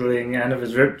dangling out of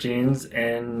his ripped jeans,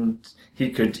 and he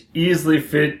could easily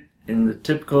fit in the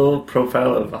typical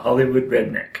profile of a Hollywood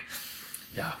redneck.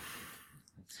 Yeah.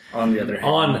 On the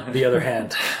other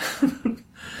hand.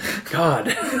 God.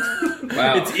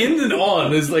 Wow. It's in and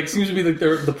on is like seems to be like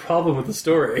the problem with the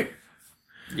story.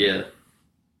 Yeah.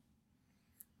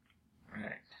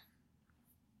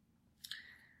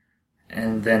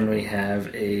 And then we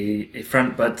have a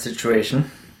front butt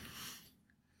situation,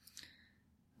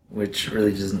 which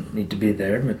really doesn't need to be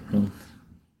there. But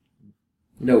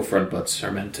no front butts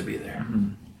are meant to be there. Mm-hmm.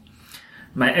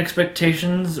 My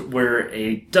expectations were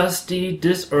a dusty,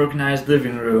 disorganized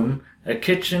living room a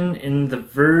kitchen in the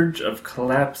verge of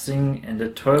collapsing, and a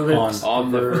toilet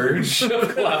On the verge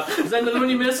of collapse. Is that another one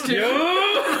you missed too?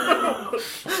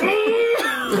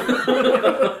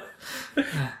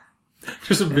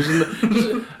 Just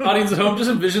envision, audience at home, just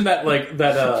envision that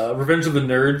Revenge of the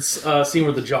Nerds scene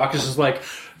where the jock is just like,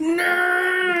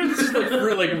 nerds!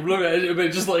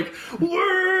 Just like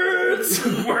words!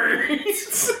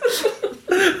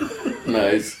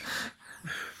 Nice.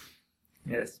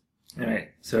 Yes. Anyway,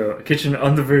 so a kitchen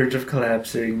on the verge of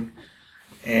collapsing,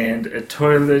 and a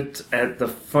toilet at the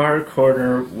far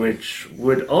corner, which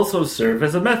would also serve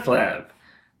as a meth lab.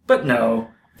 But no,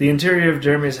 the interior of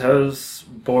Jeremy's house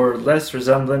bore less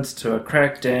resemblance to a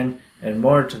crack den and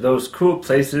more to those cool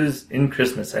places in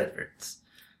Christmas adverts.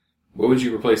 What would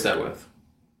you replace that with?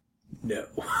 No.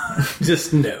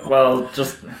 Just no. Well,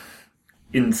 just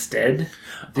instead,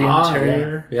 the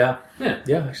interior. Yeah. Yeah.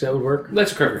 Yeah, actually that would work.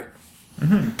 That's recovery.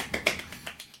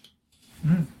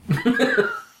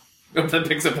 Hope that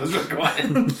picks up as we're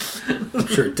going. I'm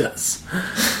sure it does.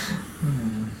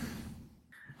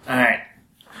 Alright.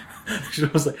 I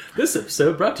was like, this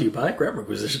episode brought to you by Grammar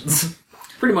Acquisitions.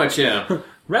 Pretty much, yeah.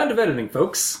 Round of editing,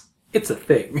 folks. It's a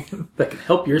thing that can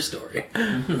help your story.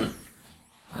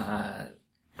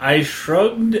 I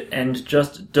shrugged and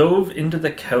just dove into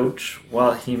the couch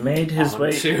while he made his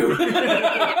way...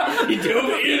 He He dove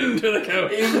into the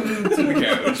couch. into the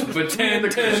couch. But 10.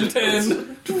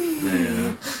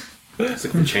 Yeah. It's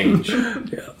like the change.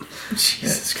 Yeah.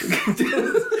 Jesus Christ.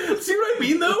 See what I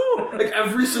mean, though? Like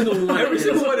every single one. Every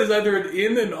single one is either an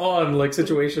in and on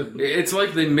situation. It's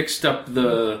like they mixed up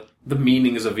the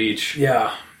meanings of each.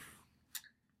 Yeah.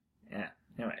 Yeah.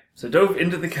 Anyway, so dove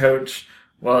into the couch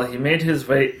while he made his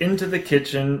way into the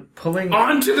kitchen, pulling...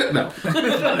 Onto the... No.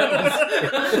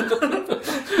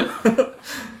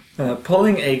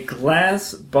 pulling a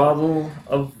glass bottle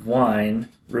of wine,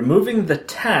 removing the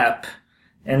tap,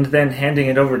 and then handing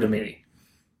it over to me.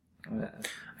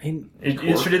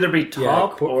 It should either be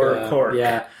top or cork.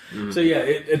 Yeah. So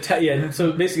yeah,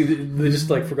 so basically they just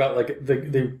like forgot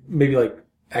they maybe like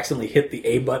accidentally hit the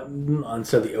A button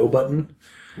instead of the O button.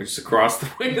 Which is across the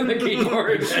way on the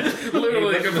keyboard.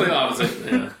 Literally the complete opposite.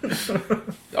 Yeah.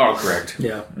 All correct.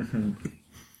 Yeah.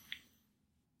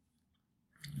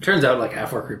 Turns out like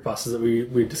half our creepypastas that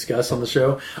we discuss on the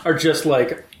show are just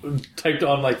like typed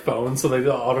on like phones, so they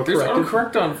autocorrect. There's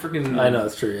autocorrect on freaking... I know,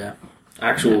 that's true, yeah.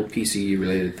 Actual PC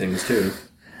related things too.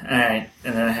 Alright,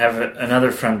 and then I have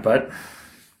another front butt.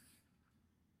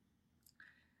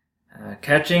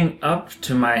 Catching up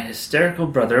to my hysterical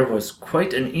brother was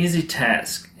quite an easy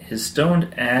task. His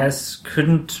stoned ass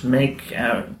couldn't make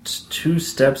out 2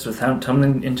 steps without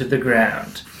tumbling into the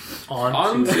ground.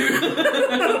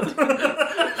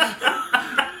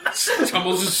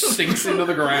 Tumbles just sinks into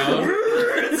the ground.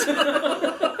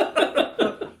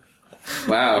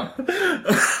 Wow.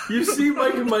 You see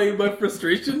my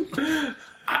frustration?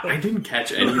 I didn't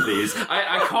catch any of these.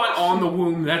 I caught on the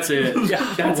womb, that's it.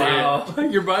 Yeah, that's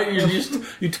it. Your body,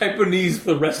 you Taiwanese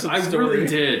for the rest of the story. I really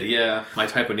did, yeah. My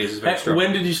Taiwanese is very strong.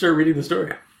 When did you start reading the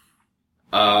story?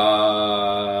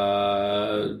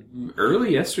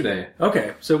 Early yesterday.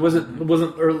 Okay, so it wasn't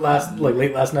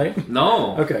late last night?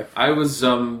 No. Okay. I was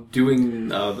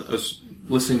doing I was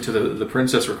listening to the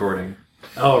Princess recording.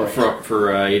 Oh, right. For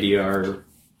ADR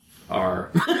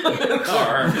R.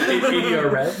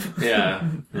 ADR Rev? Yeah.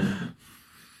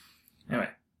 Anyway,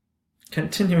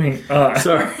 continuing on.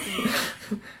 Sorry.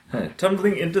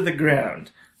 Tumbling into the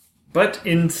ground. But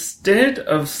instead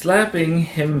of slapping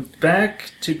him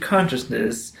back to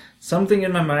consciousness, something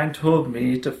in my mind told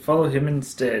me to follow him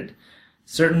instead,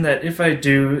 certain that if I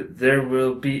do, there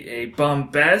will be a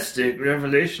bombastic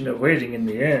revelation awaiting in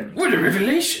the end. What a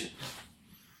revelation!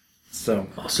 So,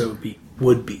 Also,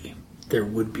 would be. There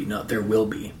would be, not there will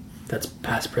be. That's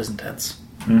past present tense.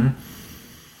 mm-hmm.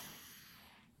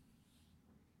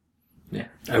 Yeah.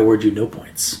 I award you no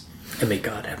points. And may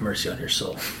God have mercy on your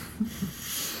soul.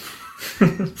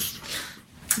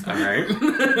 Alright.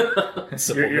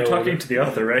 You're talking to the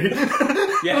author, right?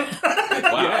 Yeah.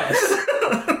 Wow. Yes.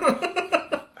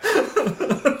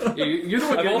 You're the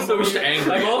one getting most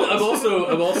angry.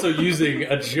 I'm also using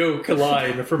a joke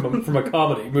line from a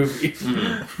comedy movie.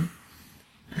 Mm.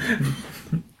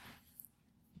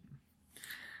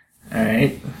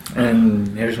 Alright,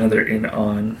 and here's another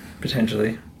in-on,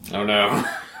 potentially. Oh no.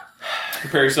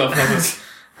 Prepare yourself for this.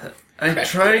 I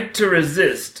tried to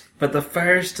resist, but the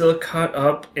fire still caught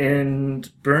up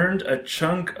and burned a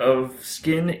chunk of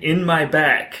skin in my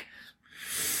back.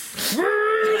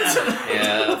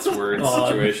 Yeah, that's a weird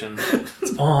situation.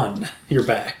 It's on your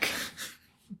back.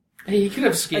 Hey, you could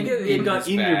have skin It got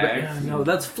in your back. No,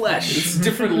 that's flesh. It's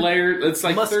different layer. It's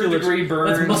like third-degree burn.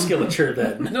 That's musculature,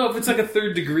 then. No, if it's like a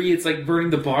 3rd degree, it's like burning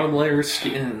the bottom layer of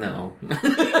skin. No.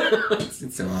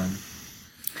 It's on.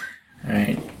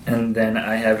 Alright, and then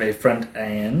I have a front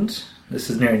end. This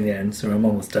is nearing the end, so I'm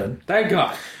almost done. Thank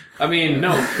God. I mean,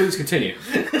 no, please continue.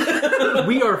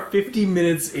 We are 50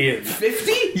 minutes in.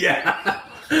 50? Yeah.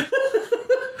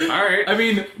 Alright. I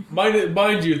mean,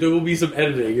 mind you, there will be some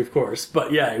editing, of course.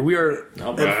 But yeah, we are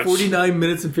at 49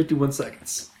 minutes and 51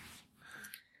 seconds.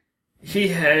 He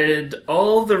had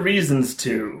all the reasons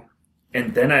to,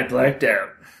 and then I blacked out.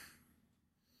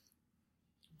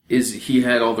 Is he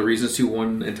had all the reasons to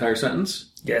one entire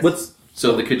sentence? Yes.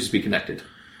 So they could just be connected.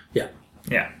 Yeah.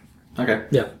 Yeah. Okay.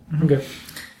 Yeah. Okay.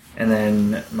 And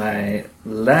then my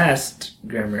last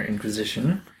grammar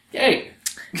inquisition Yay!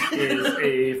 is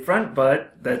a front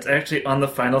butt that's actually on the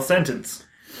final sentence.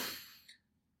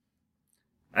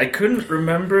 I couldn't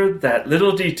remember that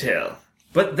little detail,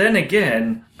 but then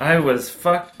again, I was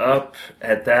fucked up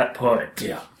at that point.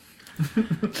 Yeah.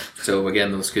 So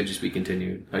again, those could just be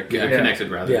continued. Connected,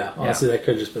 rather. Yeah, honestly, that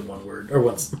could have just been one word. Or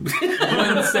one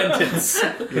sentence.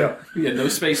 Yeah. Yeah, no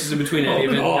spaces in between any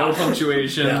of it, no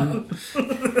punctuation.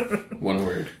 One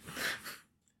word.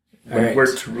 One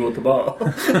word to rule the ball.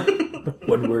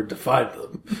 One word to find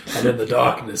them. And in the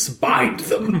darkness, bind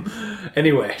them.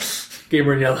 Anyway,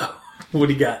 Gamer in Yellow, what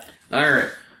do you got? Alright.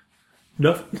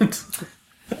 Nothing?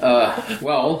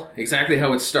 Well, exactly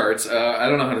how it starts. I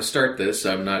don't know how to start this.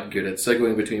 I'm not good at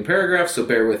segueing between paragraphs, so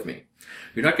bear with me.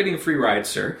 You're not getting a free ride,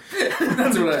 sir.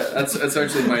 That's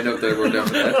actually my note that I wrote down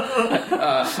for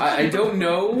that. I don't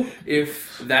know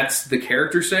if that's the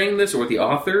character saying this or the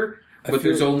author, but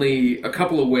there's only a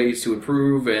couple of ways to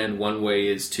improve, and one way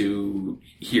is to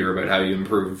hear about how you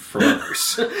improve from others.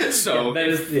 So that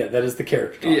is the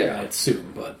character talking, I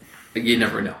assume, but you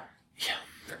never know. Yeah.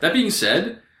 That being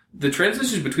said, the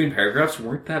transitions between paragraphs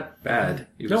weren't that bad.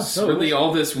 It was really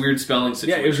all this weird spelling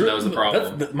situation that was the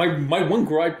problem. My one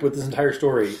gripe with this entire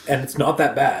story, and it's not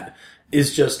that bad,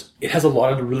 is just it has a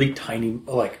lot of really tiny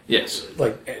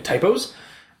typos,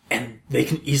 and they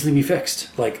can easily be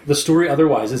fixed. Like the story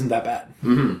otherwise isn't that bad.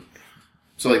 Mm-hmm.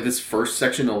 So like this first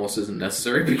section almost isn't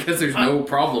necessary because there's no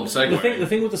problem segueing. The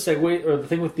thing with the segue, or the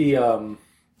thing with the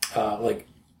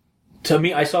to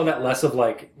me, I saw that less of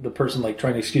like the person like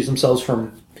trying to excuse themselves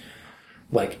from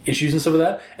like issues and stuff of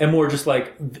that, and more just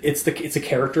like it's a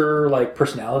character like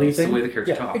personality thing. The way the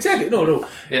character talks. Exactly. No.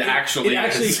 It actually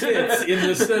fits in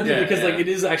this sense because like it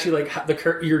is actually like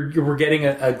we're getting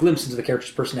a glimpse into the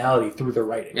character's personality through their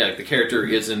writing. Yeah, like the character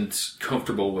isn't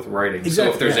comfortable with writing.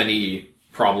 Exactly, so if there's any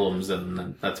problems,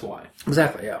 then that's why.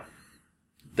 Exactly. Yeah.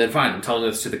 Then fine, I'm telling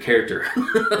this to the character.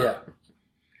 Yeah.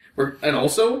 And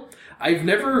also, I've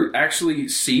never actually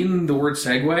seen the word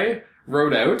Segway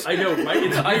wrote out. I know, right?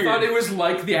 It's I thought it was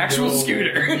like the actual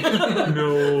scooter.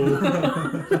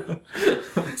 No.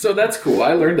 So that's cool.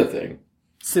 I learned a thing.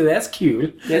 So that's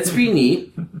cute. That's pretty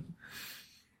neat.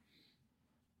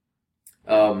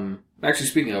 Actually,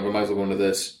 speaking of, I might as well go into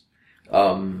this.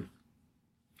 Oh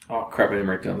crap! I didn't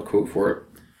write down the quote for it.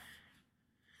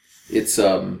 It's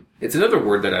another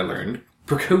word that I learned.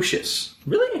 Precocious.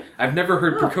 Really? I've never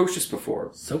heard precocious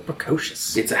before. So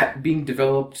precocious. It's having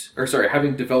developed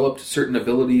certain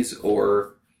abilities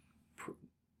or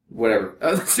whatever.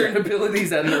 Certain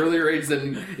abilities at an earlier age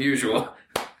than usual.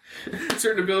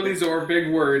 Certain abilities or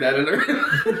big word at an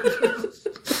earlier.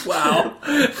 Wow.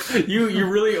 You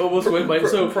really almost went by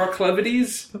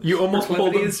proclivities. You almost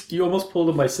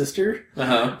pulled my sister.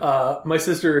 My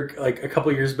sister, like a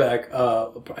couple years back,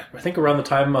 I think around the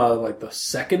time like the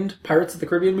second Pirates of the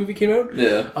Caribbean movie came out.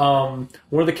 Yeah.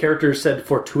 One of the characters said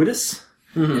fortuitous,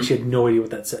 and she had no idea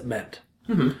what that meant.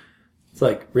 Mm-hmm. It's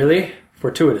like, really?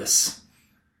 Fortuitous.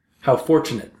 How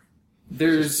fortunate.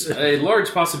 There's a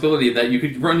large possibility that you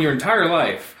could run your entire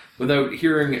life without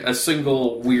hearing a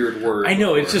single weird word. I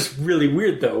know, it's just really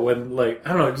weird though, when like,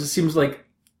 I don't know, it just seems like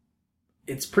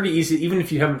it's pretty easy, even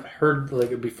if you haven't heard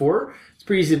like it before, it's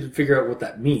pretty easy to figure out what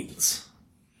that means.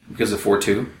 Because of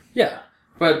Fortu? Yeah.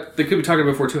 But they could be talking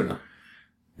about Fortuna.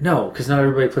 No, because not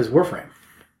everybody plays Warframe.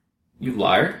 You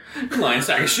liar. You lying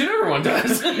sack of shit, everyone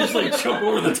does. Just like jump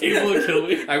over the table and kill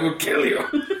me. I will kill you.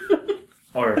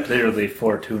 Or literally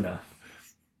Fortuna.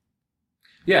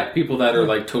 Yeah, people that are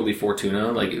like totally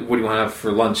Fortuna. Like, what do you want to have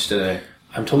for lunch today?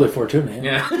 I'm totally Fortuna.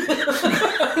 Yeah.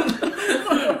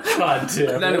 God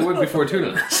damn. Then it would be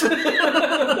Fortuna.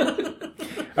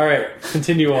 Alright,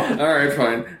 continue on. Alright,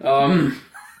 fine.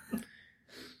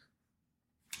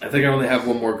 I think I only have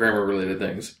one more grammar related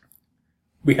things.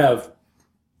 We have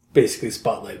basically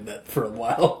spotlighted that for a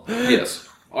while. Yes.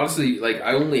 honestly, like,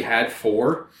 I only had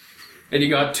 4, and you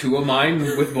got 2 of mine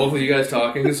with both of you guys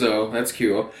talking, so that's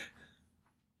cool.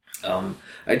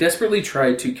 I desperately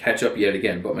tried to catch up yet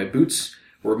again, but my boots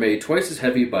were made twice as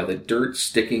heavy by the dirt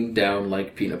sticking down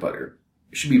like peanut butter.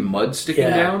 It should be mud sticking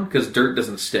down, because dirt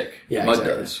doesn't stick. Yeah, mud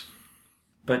exactly. does.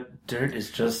 But dirt is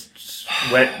just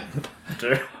wet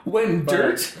dirt. When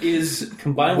dirt is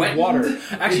Combined with water.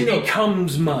 actually no.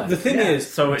 becomes mud. The thing is,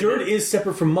 so dirt is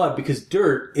separate from mud because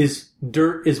dirt is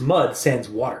mud sans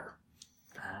water.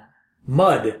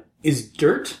 Mud is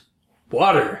dirt,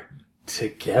 water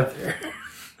together.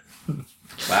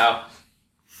 Wow.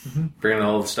 Bringing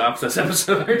all the stops this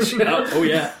episode, aren't you? Oh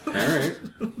yeah. All right.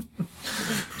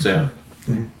 So,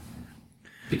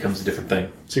 becomes a different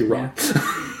thing. So you're wrong.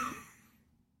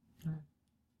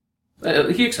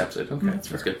 He accepts it. Okay,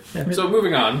 that's good. Yeah. So,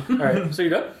 moving on. All right. So you're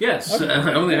done. Yes, Okay.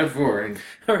 I only had 4.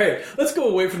 All right. Let's go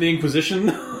away from the Inquisition.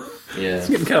 Yeah. It's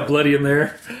getting kind of bloody in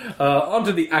there. On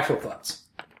to the actual thoughts.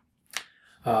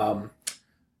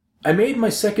 I made my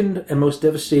second and most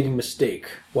devastating mistake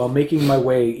while making my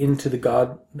way into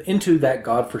that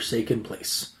godforsaken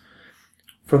place.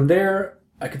 From there,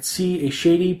 I could see a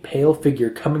shady, pale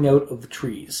figure coming out of the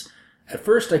trees. At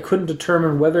first, I couldn't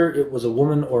determine whether it was a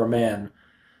woman or a man,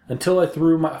 until I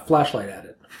threw my flashlight at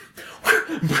it.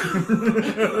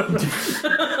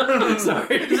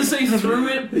 Sorry. Does it say through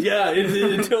it? Yeah,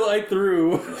 until I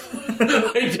threw.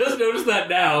 I just noticed that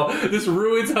now. This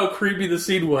ruins how creepy the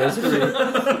scene was for me.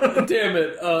 Damn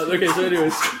it. Okay, so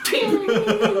anyways.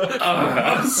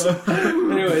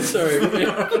 Sorry.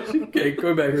 Okay,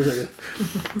 going back for a second.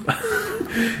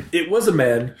 It was a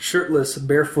man, shirtless,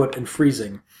 barefoot, and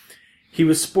freezing. He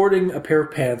was sporting a pair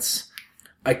of pants.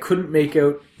 I couldn't make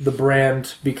out the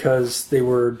brand because they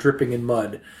were dripping in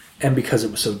mud and because it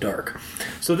was so dark.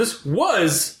 So this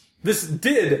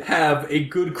did have a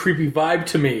good creepy vibe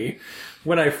to me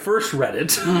when I first read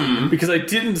it because I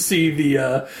didn't see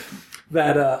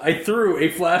that I threw a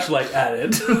flashlight at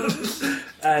it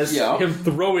as him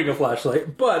throwing a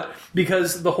flashlight, but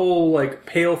because the whole like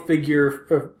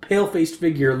pale-faced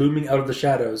figure looming out of the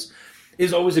shadows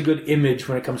is always a good image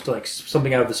when it comes to like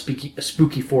something out of the a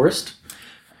spooky forest.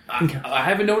 I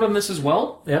have a note on this as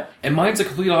well. Yeah. And mine's the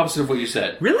complete opposite of what you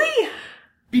said. Really?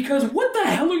 Because what the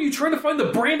hell are you trying to find the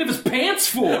brand of his pants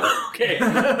for? Okay.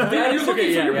 That is You're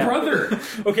looking for your brother.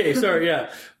 Okay, sorry,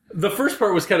 yeah. The first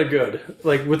part was kind of good,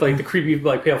 like with like the creepy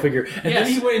like pale figure, and then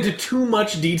he went into too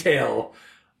much detail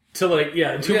to like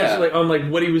much like on like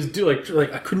what he was doing.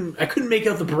 Like I couldn't make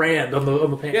out the brand on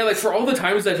the pants. Yeah, like for all the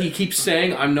times that he keeps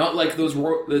saying, "I'm not like those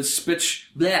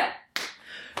bleh."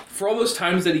 For all those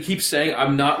times that he keeps saying,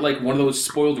 I'm not like one of those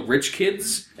spoiled rich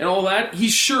kids and all that,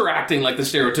 he's sure acting like the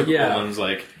stereotypical ones.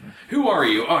 Like, who are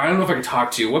you? Oh, I don't know if I can talk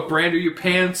to you. What brand are your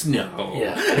pants? No.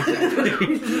 Yeah.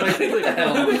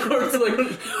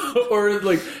 Or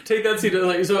take that scene.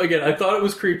 Like, so again, I thought it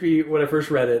was creepy when I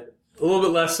first read it. A little bit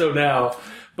less so now.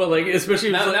 But like,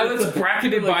 especially now that's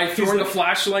bracketed by throwing a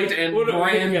flashlight and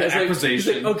brand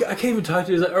accusation. Like, okay, I can't even talk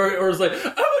to you. Or it's like, oh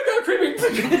my god, creepy!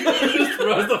 Just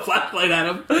throws the flashlight at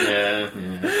him. Yeah.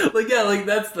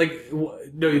 That's like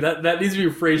no, that needs to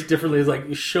be phrased differently. It's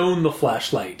like shone the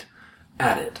flashlight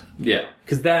at it. Yeah,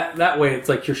 because that way it's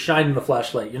like you're shining the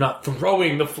flashlight. You're not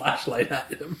throwing the flashlight at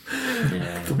him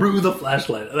through the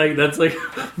flashlight. Like that's like.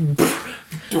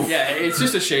 Yeah, it's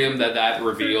just a shame that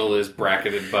reveal is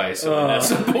bracketed by someone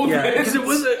else. Yeah, because it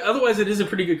was otherwise it is a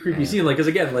pretty good creepy scene. Like, because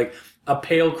again, like a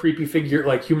pale, creepy figure,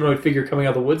 like humanoid figure coming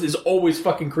out of the woods, is always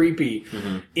fucking creepy.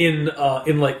 Mm-hmm.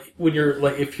 In like when you're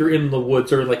like if you're in the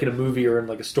woods or like in a movie or in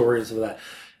like a story and stuff like that,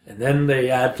 and then they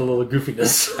add the little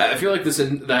goofiness. I feel like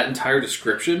that entire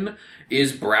description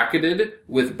is bracketed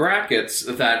with brackets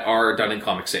that are done in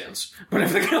Comic Sans, but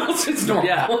everything else is normal.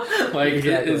 Yeah, like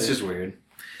exactly. It's just weird.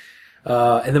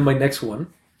 And then my next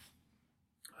one,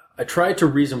 I tried to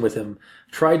reason with him,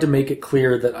 tried to make it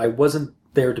clear that I wasn't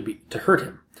there to hurt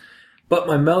him, but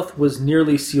my mouth was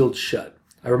nearly sealed shut.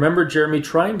 I remember Jeremy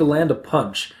trying to land a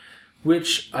punch,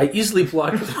 which I easily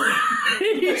blocked with my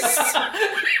face.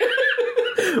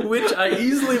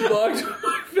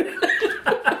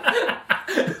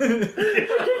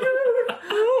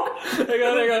 Hang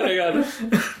on.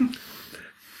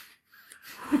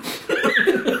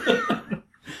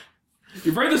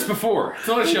 You've read this before. It's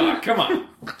not a shock. Come on.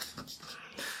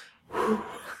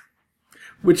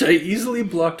 Which I easily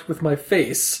blocked with my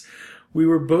face. We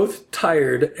were both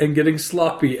tired and getting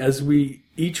sloppy as we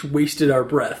each wasted our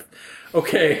breath.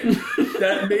 Okay,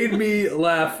 that made me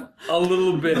laugh a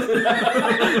little bit. When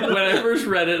I first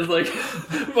read it, it's like,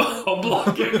 I'm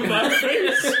blocking my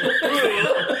face.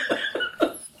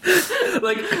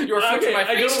 Like, Your foot to my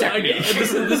face technique.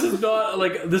 This is not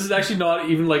like this is actually not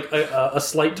even like a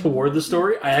slight toward the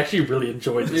story. I actually really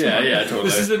enjoyed this. Yeah, totally.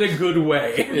 This is in a good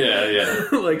way. Yeah.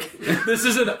 Like this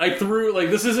isn't.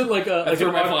 This isn't like a. I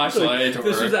threw my flashlight.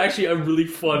 This was actually a really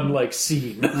fun like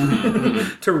scene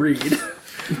to read,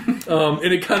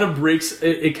 and it kind of breaks.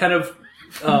 It kind of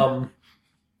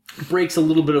breaks a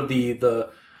little bit of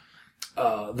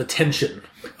the tension.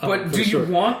 But do you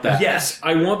want that? Yes,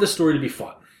 I want the story to be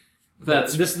fun.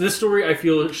 That's this story. I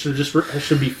feel should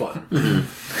be fun.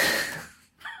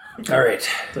 All right.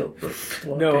 No,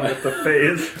 with the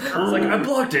face. It's like I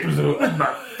blocked it with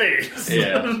my face.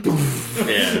 Yeah.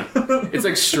 It's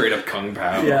like straight up Kung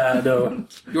Pao. Yeah, no.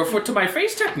 Your foot to my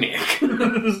face technique.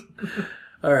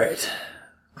 All right.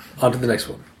 On to the next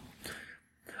one.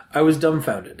 I was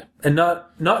dumbfounded, and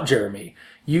not Jeremy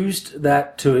used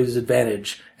that to his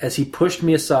advantage as he pushed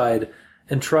me aside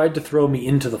and tried to throw me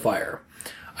into the fire.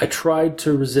 I tried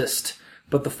to resist,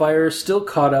 but the fire still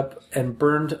caught up and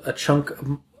burned a chunk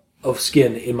of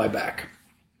skin in my back.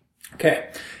 Okay,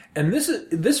 and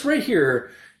this right here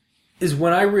is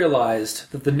when I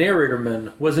realized that the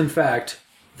narratorman was in fact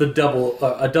a double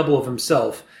of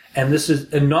himself, and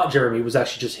not Jeremy, was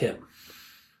actually just him.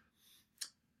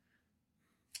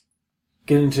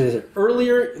 Getting into this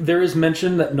earlier, there is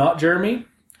mention that not Jeremy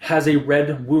has a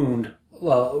red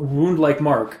wound-like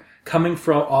mark coming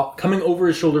over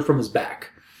his shoulder from his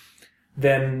back.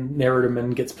 Then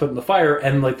narratorman gets put in the fire,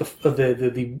 and like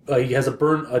he has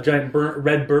a giant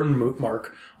red burn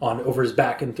mark over his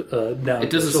back and down. It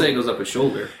doesn't say it goes up his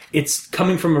shoulder. It's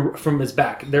coming from his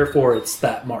back, therefore it's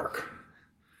that mark.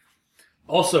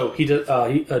 Also,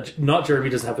 not Jeremy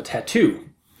doesn't have a tattoo.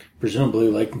 Presumably,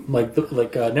 like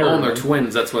narrator. Oh, they're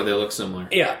twins. That's why they look similar.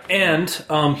 Yeah, and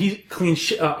he clean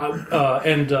Jeremy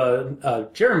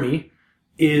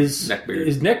is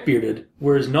neckbearded,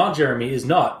 whereas not Jeremy is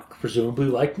not, presumably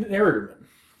like narratorman.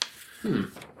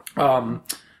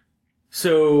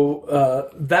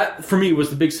 So that for me was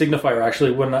the big signifier.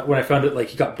 Actually, when I found it, like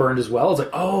he got burned as well. I was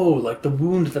like, oh, like the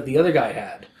wound that the other guy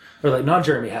had, or like not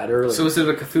Jeremy had earlier. So is it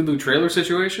a Cthulhu trailer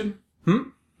situation?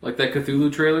 Like that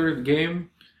Cthulhu trailer game?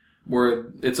 Where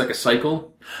it's like a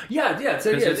cycle. It's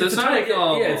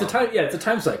a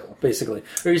time cycle basically,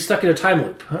 or you're stuck in a time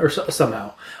loop or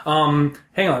somehow.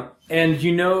 Hang on, and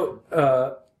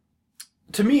to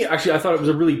me, actually, I thought it was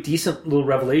a really decent little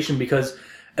revelation because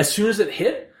as soon as it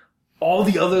hit, all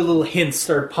the other little hints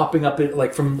started popping up,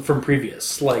 like from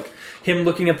previous, like him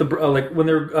looking at the like when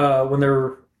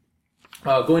they're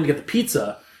going to get the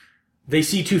pizza. They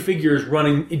see two figures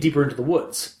running deeper into the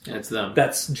woods. That's them.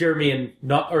 That's Jeremy and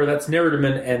that's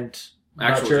narratorman and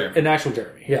actual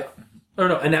Jeremy. Yeah. Or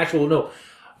no, an actual no.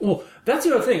 Well, that's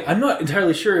the other thing. I'm not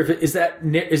entirely sure if is that two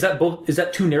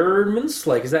narratormans?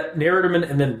 Like, is that narratorman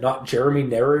and then not Jeremy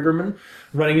narratorman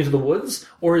running into the woods,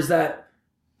 or is that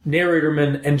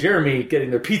narratorman and Jeremy getting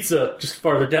their pizza just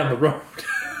farther down the road?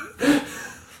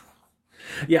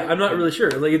 Yeah, I'm not really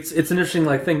sure. Like, it's an interesting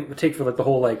thing to take for the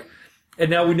whole . And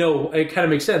now we know, it kind of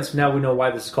makes sense. Now we know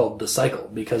why this is called The Cycle,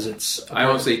 because it's... I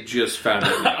honestly just found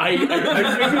it. I figured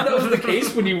that was the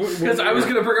case when you... Because I was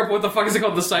going to bring up what the fuck is it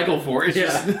called The Cycle for. It's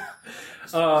just...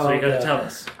 So you gotta tell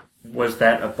us, was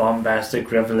that a bombastic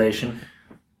revelation?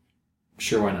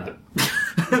 Sure, why not?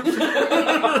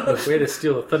 Way to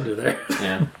steal the thunder there.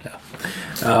 Yeah.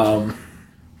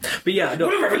 But yeah, no.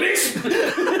 What a revelation!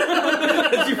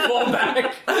 As you fall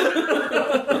back.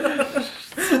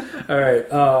 All right.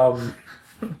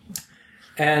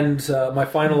 And my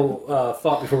final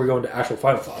thought before we go into actual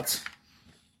final thoughts.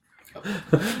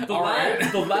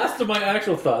 The last of my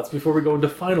actual thoughts before we go into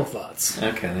final thoughts.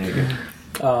 Okay, there you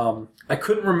go. I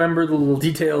couldn't remember the little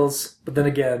details, but then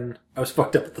again, I was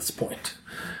fucked up at this point.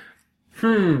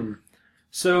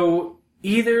 So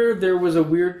either there was a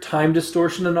weird time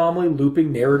distortion anomaly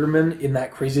looping narratorman in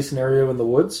that crazy scenario in the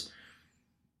woods,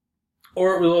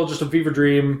 or it was all just a fever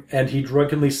dream and he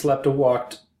drunkenly slept and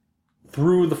walked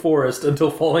through the forest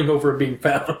until falling over and being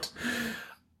found.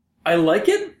 I like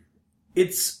it.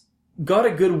 It's got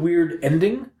a good weird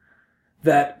ending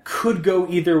that could go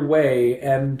either way,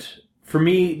 and for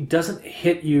me, doesn't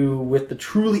hit you with the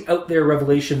truly out there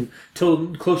revelation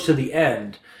till close to the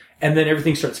end, and then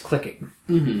everything starts clicking.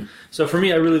 Mm-hmm. So for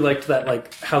me, I really liked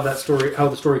that, how the story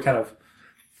kind of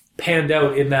panned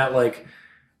out in that,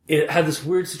 it had this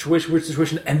weird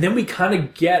situation, and then we kind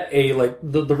of get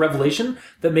the revelation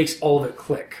that makes all of it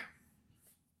click.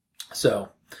 So,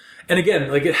 and again,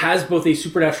 it has both a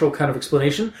supernatural kind of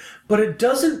explanation, but it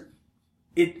doesn't.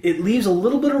 It leaves a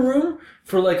little bit of room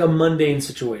for a mundane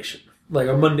situation,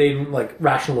 a mundane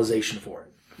rationalization for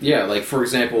it. Yeah, for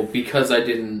example, because I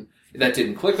didn't that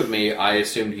didn't click with me. I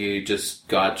assumed he just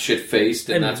got shit-faced,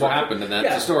 and that's what happened, and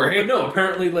that's the story. But no,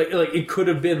 apparently, like it could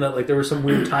have been that like there was some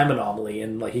weird time anomaly,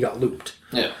 and like he got looped.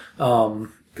 Yeah.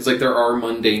 Because like there are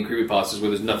mundane creepypastas where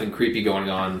there's nothing creepy going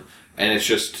on, and it's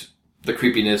just the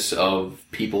creepiness of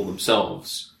people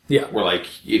themselves. Yeah. Where like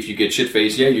if you get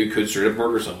shit-faced, you could straight up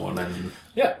murder someone, and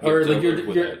or like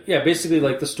you're basically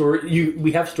like the story.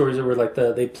 We have stories where like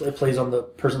it plays on the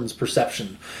person's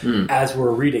perception as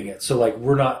we're reading it. So like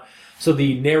we're not. So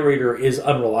the narrator is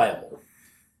unreliable.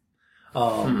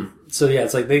 So yeah,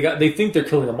 it's like they think they're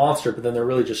killing a monster, but then they're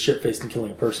really just shit-faced and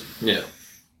killing a person. Yeah.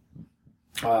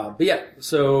 But yeah,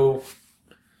 so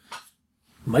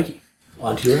Mikey,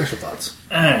 on to your initial thoughts.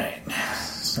 Alright.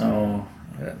 So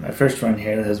my first one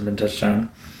here that has been touched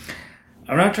on.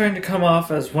 I'm not trying to come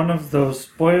off as one of those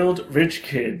spoiled rich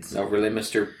kids. Oh, really,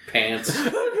 Mr. Pants?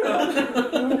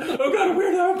 Oh god,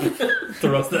 weirdo!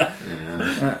 Throw that.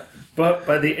 Yeah. But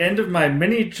by the end of my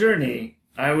mini journey,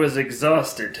 I was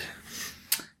exhausted.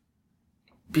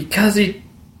 Because he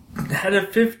had a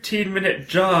 15-minute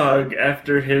jog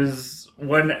after his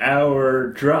 1 hour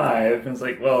drive. And it's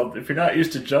like, well, if you're not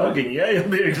used to jogging, you'll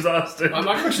be exhausted.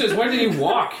 My question is, why did he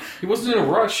walk? He wasn't in a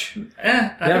rush. He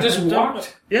just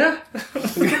walked. Yeah.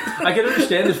 I can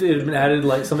understand if it had been added,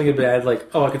 like, something had been added, like,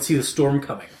 oh, I could see the storm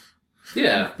coming.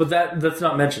 Yeah. But that's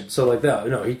not mentioned. So, like,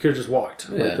 no, he could have just walked.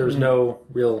 Yeah. Like, there was no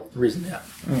real reason yet.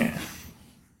 Yeah.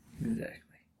 Exactly.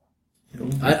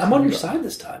 I'm on your side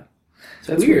this time.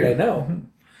 That's weird, I know.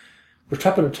 We're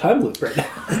trapped in a time loop right now.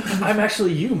 I'm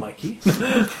actually you, Mikey.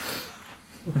 I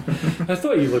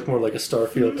thought you looked more like a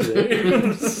Starfield today.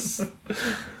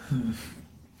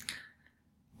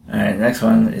 Alright, next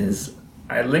one is...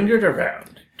 I lingered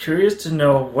around, curious to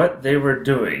know what they were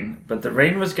doing, but the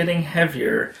rain was getting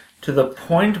heavier to the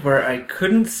point where I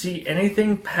couldn't see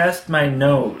anything past my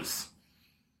nose.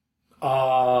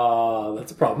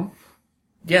 That's a problem.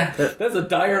 Yeah. That's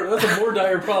a more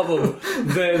dire problem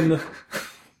than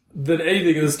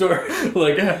anything in the story.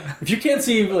 Like, if you can't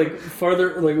see like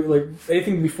farther, like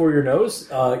anything before your nose,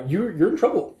 you're in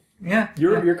trouble. Yeah.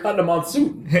 You're caught in a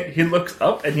monsoon. He looks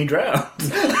up and he drowns.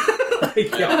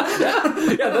 That's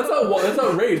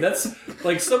not rain. That's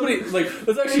like somebody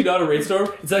that's actually not a rainstorm.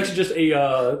 It's actually just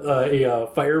a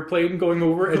fire plane going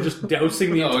over and just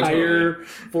dousing the entire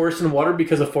forest in water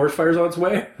because a forest fire's on its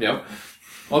way. Yep.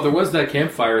 Well, there was that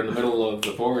campfire in the middle of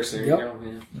the forest. There you go.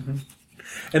 Yeah. Mm-hmm.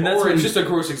 And that's it's just a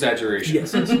gross exaggeration.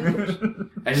 Yes.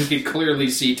 And you could clearly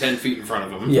see 10 feet in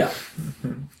front of him. Yeah.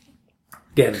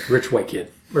 Again, rich white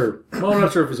kid. Or, well, I'm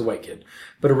not sure if he's a white kid,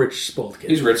 but a rich, spoiled kid.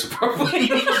 He's rich, probably.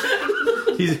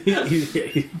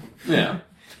 Yeah.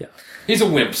 He's a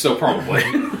wimp, so probably.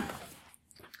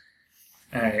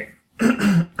 Alright.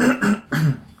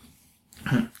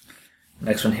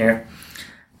 Next one here.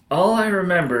 All I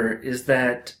remember is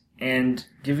that, and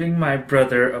giving my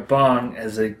brother a bong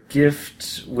as a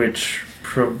gift which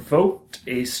provoked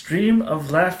a stream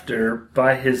of laughter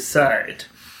by his side.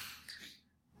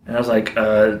 And I was like,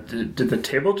 did the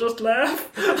table just laugh?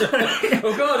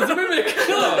 Oh god, it's a mimic!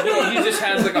 No, he just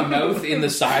has like a mouth in the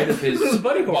side of his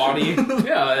body.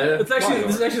 Yeah, this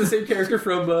is actually the same character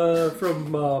from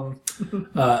what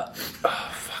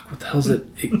the hell is it?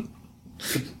 It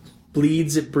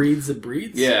bleeds, it breathes, it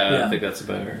breeds? Yeah, I think that's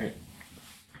about right.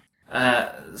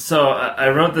 So I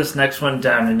wrote this next one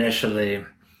down initially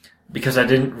because I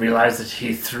didn't realize that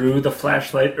he threw the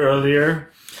flashlight earlier.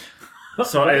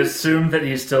 So I assumed that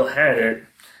he still had it.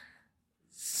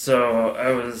 So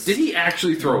I was... Did he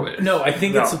actually throw it? No, I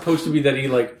think it's supposed to be that he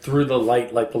threw the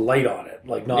light on it.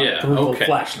 Like, not threw the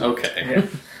flashlight. Okay. Yeah.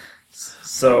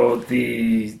 So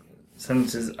the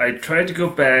sentence is, I tried to go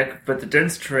back, but the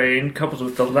dense terrain, coupled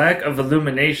with the lack of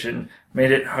illumination,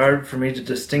 made it hard for me to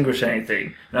distinguish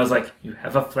anything. And I was like, you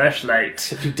have a flashlight.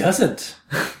 Except he doesn't.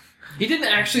 He didn't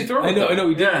actually throw it. I know,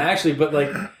 he didn't actually, but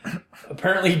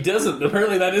apparently he doesn't.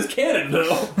 Apparently that is canon,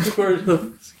 though.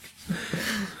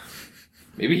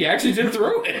 Maybe he actually did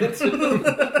throw it.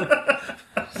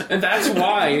 And that's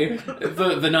why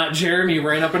the not Jeremy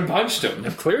ran up and punched him.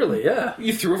 Clearly, yeah.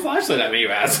 You threw a flashlight at me, you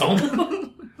asshole.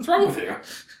 What's wrong with you?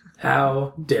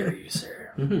 How dare you,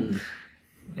 sir? Mm-hmm.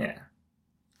 Yeah.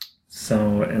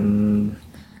 So, in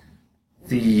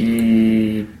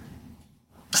the...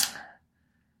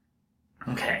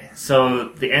 Okay, so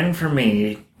the end for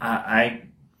me, I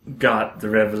got the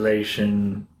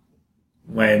revelation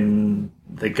when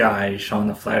the guy shone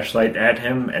the flashlight at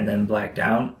him and then blacked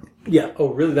out. Yeah. Oh,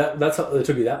 really? That's how it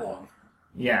took you that long?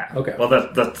 Yeah. Okay. Well,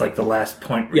 that's like the last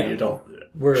point where you don't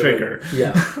trigger.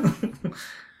 Yeah.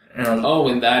 And I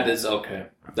was, and that is okay.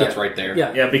 That's right there.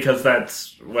 Yeah. yeah, because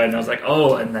that's when I was like,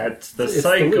 oh, and that's the It's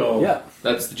cycle. yeah.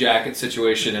 That's the jacket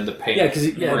situation and the paint. Yeah,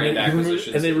 because brand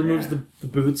acquisitions. and they removes the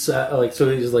boots, like so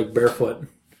he's like barefoot.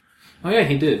 Oh yeah,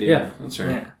 he did. Yeah. That's right.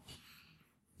 Yeah.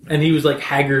 And he was like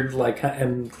haggard, like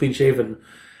and clean shaven,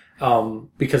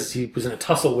 because he was in a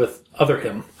tussle with other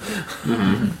him.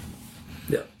 Mm-hmm.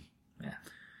 Yeah.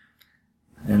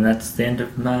 And that's the end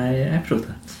of my actual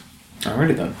thoughts.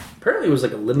 Alrighty then. Apparently, it was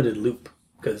like a limited loop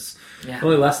because Yeah. it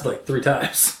only lasted like 3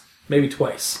 times, maybe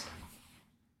twice.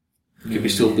 Could be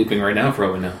still looping right now for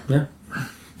all we know. Yeah.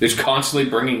 They're just constantly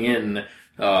bringing in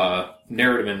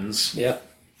narrativins. Yeah.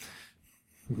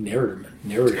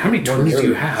 Narrative. How many turns do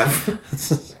you have?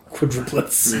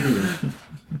 Quadruplets.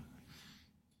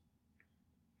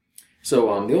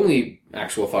 So the only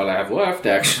actual thought I have left,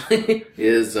 actually,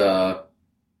 is I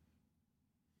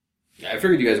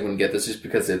figured you guys wouldn't get this just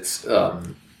because it's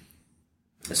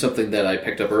something that I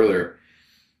picked up earlier.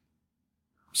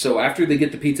 So after they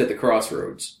get the pizza at the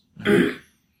crossroads, the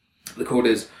quote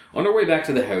is, "On our way back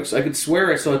to the house, I could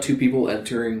swear I saw 2 people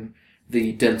entering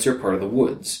the denser part of the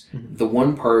woods. The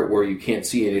one part where you can't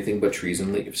see anything but trees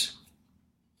and leaves."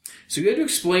 So you had to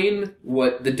explain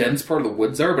what the dense part of the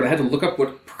woods are, but I had to look up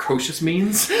what precocious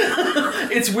means.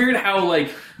 It's weird how,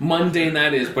 like, mundane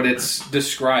that is, but it's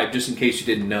described just in case you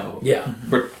didn't know. Yeah.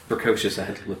 But precocious, I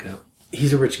had to look up.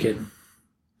 He's a rich kid.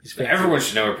 He's fancy. Everyone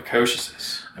should know what precocious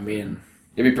is. I mean,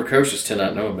 It'd be precocious to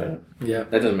not know about it. yeah.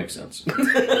 That doesn't make sense.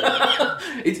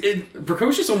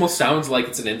 Precocious almost sounds like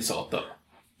it's an insult, though.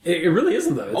 It really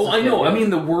isn't, though. I know. I mean,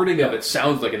 the wording of it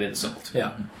sounds like an insult.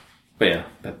 Yeah. But yeah,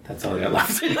 that's all I got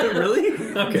left. Really?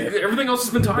 Okay. Everything else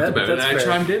has been talked about, and I fair.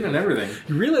 chimed in and everything.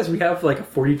 You realize we have like a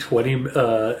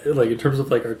 40-20, like in terms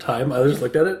of like our time. I just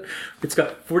looked at it. It's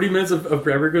got 40 minutes of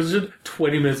grammar acquisition,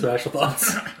 20 minutes of actual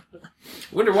thoughts.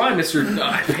 Wonder why, Mr.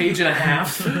 Page and a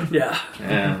half. Yeah.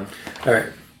 Yeah. All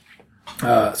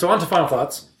right. So on to final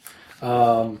thoughts.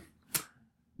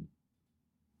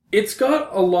 It's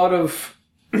got a lot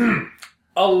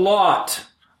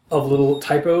of little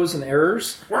typos and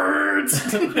errors.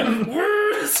 Words.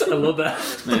 Words. I love that.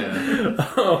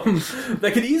 Yeah.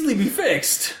 That could easily be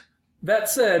fixed. That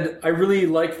said, I really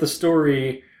like the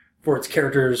story for its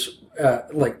characters,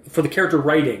 like for the character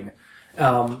writing.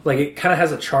 Like it kind of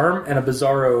has a charm and a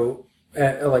bizarro,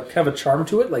 like kind of a charm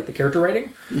to it, like the character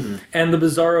writing, and the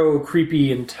bizarro,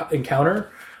 creepy encounter,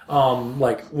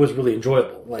 like was really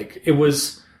enjoyable. Like it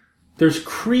was. There's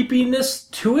creepiness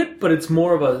to it, but it's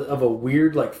more of a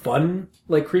weird, like fun,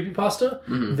 like creepypasta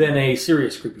than a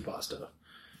serious creepypasta.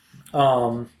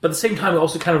 But at the same time,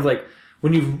 also kind of like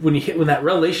when that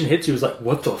revelation hits you, it's like,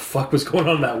 what the fuck was going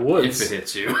on in that woods? If it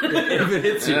hits you. If it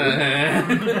hits you,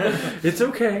 it's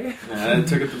okay. I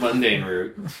took it the mundane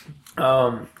route.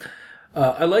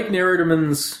 I like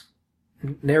Narratorman's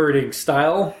narrating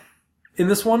style in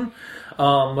this one.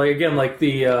 Like again, like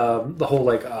the whole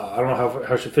like I don't know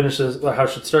how I should finish this, how I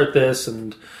should start this,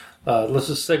 and let's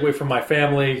just segue from my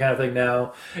family kind of thing.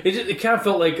 Now it kind of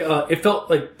felt like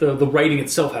the writing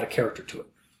itself had a character to it.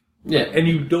 Yeah, And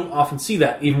you don't often see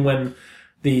that, even when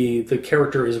the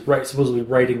character is supposedly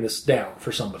writing this down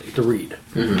for somebody to read.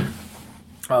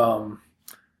 Mm-hmm.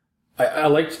 I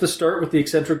liked the start with the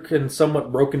eccentric and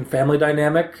somewhat broken family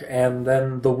dynamic, and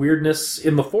then the weirdness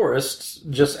in the forest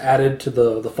just added to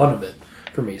the fun of it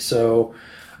for me. So,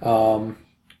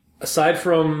 aside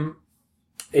from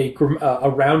a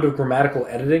round of grammatical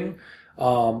editing,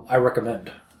 I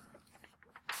recommend.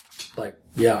 Like,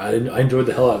 yeah, I enjoyed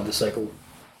the hell out of the cycle.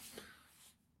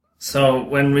 So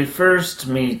when we first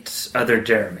meet other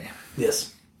Jeremy,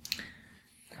 Yes.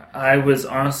 I was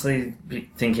honestly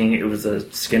thinking it was a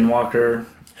skinwalker.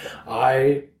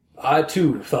 I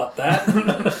too thought that.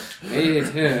 Me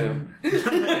too.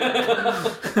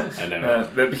 I know.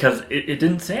 But because it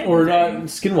didn't say anything. Or not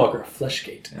Skinwalker,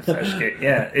 Fleshgate. Fleshgate,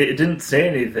 yeah. It didn't say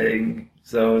anything,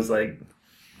 so I was like,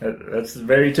 that's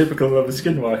very typical of a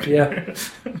skinwalker. Yeah.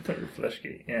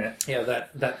 Fleshgate, yeah. Yeah,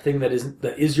 that thing that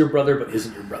is your brother but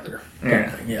isn't your brother.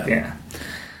 Yeah. Yeah.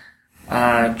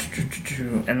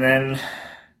 And then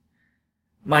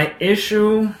my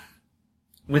issue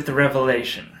with the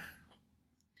revelation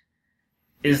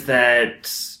is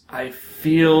that I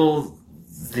feel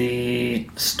the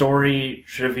story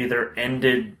should have either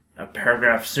ended a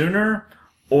paragraph sooner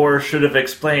or should have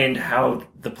explained how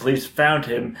the police found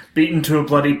him beaten to a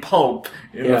bloody pulp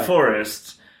in the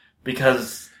forest,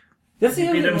 because That's the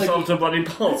he beat himself to a bloody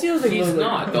pulp. That's the other thing. He's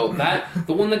not, though.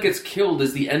 The one that gets killed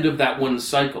is the end of that one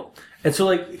cycle. And so,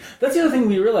 like, that's the other thing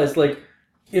we realized. Like,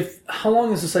 how long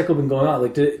has the cycle been going on?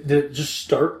 Like, did it just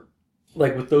start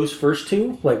like with those first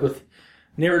two? Like with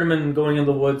Narratorman going in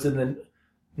the woods and then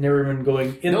Narratorman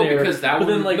going in there. No, because that but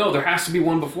would... then, like, no, there has to be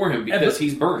one before him because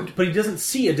he's burned. But he doesn't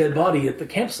see a dead body at the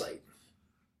campsite.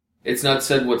 It's not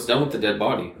said what's done with the dead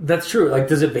body. That's true. Like,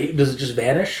 does it just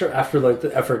vanish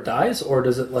after after it dies, or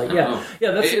does it like yeah?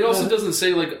 That's it. Also doesn't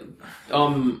say like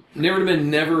Narratorman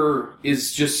never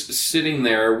is just sitting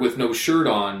there with no shirt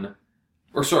on,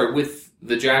 or sorry, with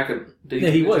the jacket.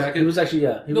 Did he was. Jacket? He was actually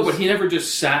But he never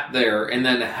just sat there and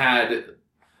then had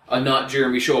a not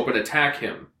Jeremy show up and attack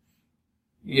him.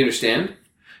 You understand?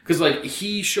 Because like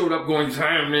he showed up going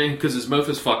because his mouth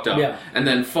is fucked up, and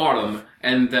then fought him.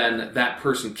 And then that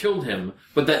person killed him,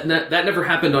 but that never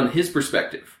happened on his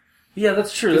perspective. Yeah,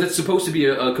 that's true. Because it's supposed to be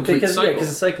a complete cycle. Yeah, because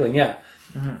it's cycling,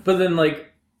 But then,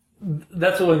 like,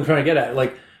 that's what I'm trying to get at.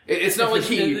 Like, it's not like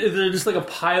is there just like a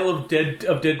pile of dead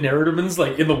Narratormans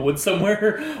like in the woods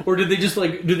somewhere, or do they just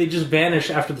vanish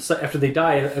after they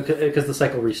die because the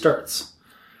cycle restarts?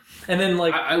 And then,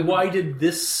 like, why did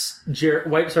this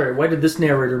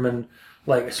Narratorman?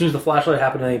 Like, as soon as the flashlight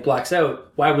happened and he blacks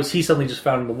out, why was he suddenly just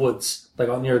found in the woods, like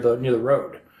near the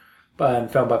road, and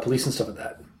found by police and stuff like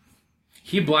that?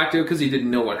 He blacked out because he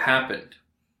didn't know what happened.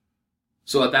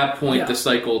 So at that point, the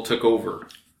cycle took over.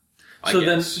 I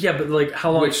guess. Then, but like,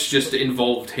 how long? Which just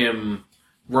involved him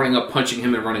running up, punching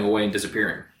him, and running away and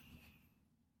disappearing.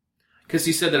 Because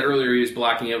he said that earlier he was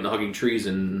blacking out and hugging trees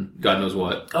and God knows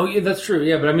what. Oh yeah, that's true.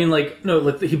 Yeah, but I mean, like, no,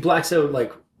 like he blacks out,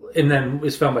 like, and then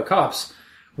is found by cops.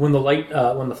 When the light,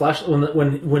 when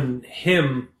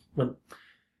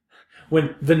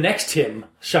the next him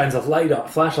shines a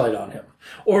flashlight on him,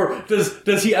 or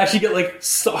does he actually get like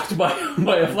socked by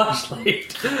a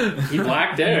flashlight? He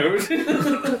blacked out. It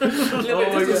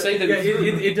doesn't say that.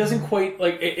 It doesn't quite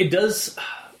like it does.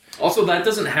 Also, that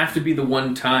doesn't have to be the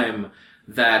one time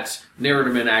that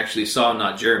Narratorman actually saw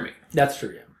not Jeremy. That's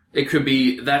true. Yeah. It could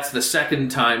be that's the second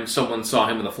time someone saw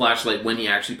him with a flashlight when he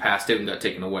actually passed out and got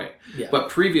taken away. Yeah. But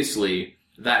previously,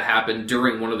 that happened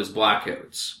during one of his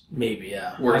blackouts. Maybe,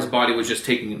 yeah. Where his body was just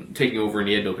taking over and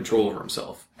he had no control over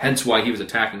himself. Hence why he was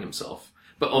attacking himself.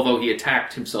 But although he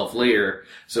attacked himself later,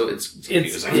 so it's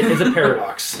confusing. It's a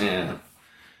paradox. Yeah.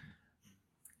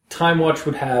 Time Watch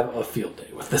would have a field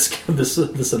day with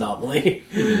this anomaly.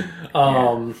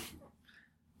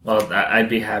 Well, I'd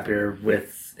be happier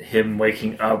with him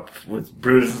waking up with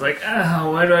bruises like,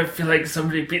 why do I feel like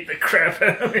somebody beat the crap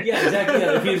out of me? Yeah, exactly.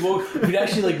 Yeah. If he'd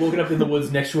actually like woken up in the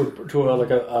woods next to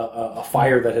a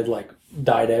fire that had like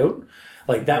died out,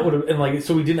 like that would have, and like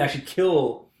so he didn't actually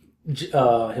kill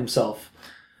himself,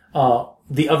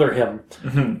 the other him.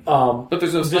 Mm-hmm. But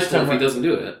there's no cycle if he doesn't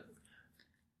do it.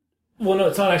 Well, no,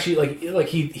 it's not actually like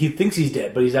he thinks he's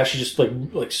dead, but he's actually just like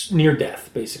near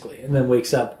death basically, and then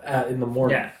wakes up in the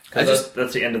morning. Yeah, because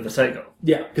that's the end of the cycle.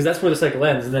 Yeah, because that's where the cycle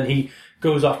ends, and then he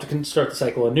goes off to start the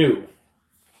cycle anew.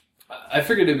 I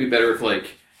figured it'd be better if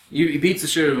like he beats the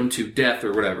shit out of him to death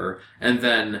or whatever, and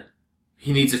then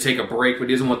he needs to take a break, but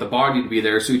he doesn't want the body to be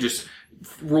there, so he just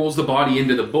rolls the body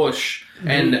into the bush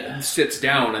and sits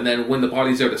down, and then when the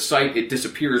body's out of sight, it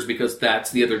disappears because that's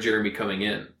the other Jeremy coming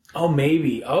in. Oh,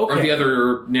 maybe. Okay. Or the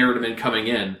other Narratorman coming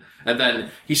in. And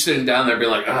then he's sitting down there being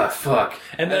like, fuck.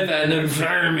 And then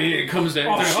Jeremy comes in.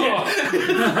 Oh, shit.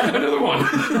 Another one.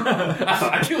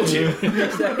 I killed you.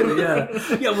 Exactly, yeah.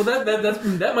 Yeah, well,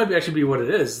 that might actually be what it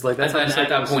is. Like that's and then at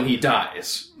that point he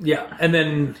dies. Yeah, and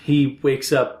then he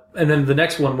wakes up, and then the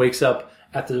next one wakes up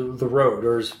at the road,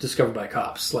 or is discovered by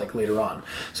cops, like, later on.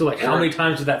 So, like, how many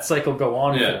times did that cycle go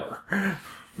on for?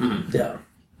 Mm-hmm. Yeah.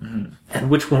 Mm-hmm. And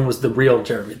which one was the real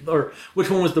Jeremy, or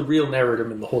which one was the real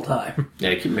Narratorman the whole time?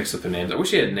 Yeah, you keep mixing up their names. I wish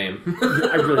he had a name.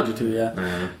 I really do too. Yeah.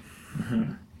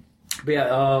 Mm-hmm. But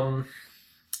yeah,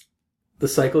 the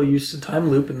cycle used a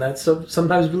time loop, and that's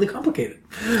sometimes really complicated.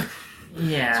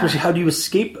 Yeah. Especially, how do you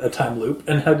escape a time loop,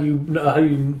 and how do you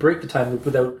break the time loop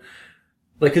without,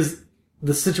 like, because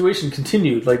the situation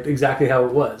continued like exactly how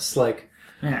it was, like.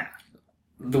 Yeah.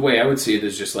 The way I would see it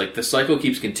is just like the cycle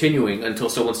keeps continuing until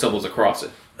someone stumbles across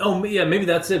it. Oh yeah, maybe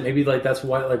that's it. Maybe like that's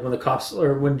why, like, when the cops,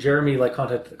 or when Jeremy like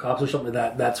contacted the cops or something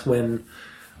like that, that's when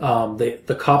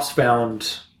the cops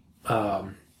found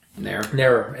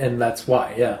Nair, and that's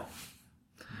why. Yeah.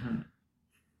 Mm-hmm.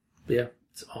 But yeah,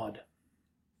 it's odd.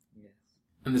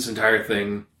 And this entire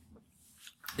thing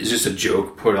is just a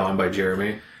joke put on by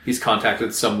Jeremy. He's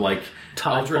contacted some like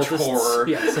eldritch horror.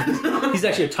 Yeah, so he's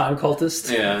actually a time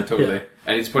cultist. Yeah, totally. Yeah.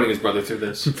 And he's putting his brother through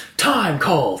this. Time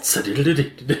cult. Sorry. You're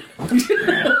gonna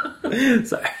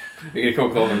come up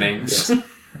with all the names. Yes.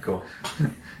 Cool.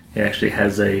 He actually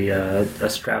has a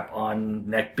strap-on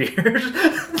neck beard.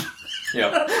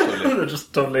 Yeah, totally. That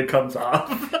just totally comes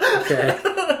off. Okay.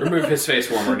 Remove his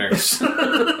face warmer, nurse.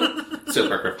 South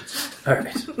Park reference. All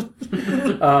right.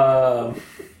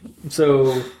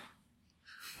 So,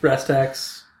 brass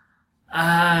tacks.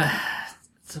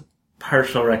 It's a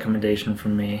partial recommendation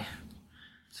from me.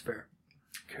 It's fair.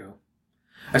 Cool.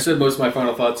 I said most of my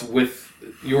final thoughts with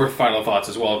your final thoughts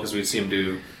as well, because we seem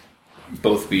to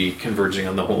both be converging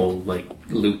on the whole like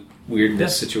loop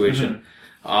weirdness situation.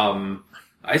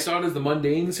 I saw it as the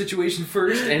mundane situation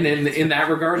first, and in that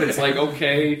regard, it's like,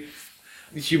 okay,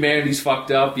 humanity's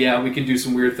fucked up. Yeah, we can do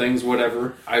some weird things,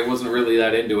 whatever. I wasn't really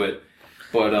that into it,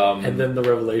 but and then the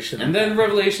revelation. And then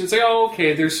revelation. It's like, oh,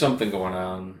 okay, there's something going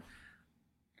on.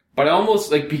 But I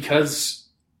almost like, because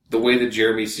the way that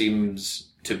Jeremy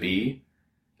seems to be,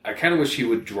 I kind of wish he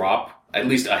would drop at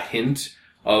least a hint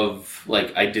of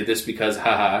like, I did this because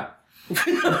haha.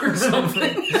 Or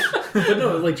something. But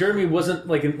no, like Jeremy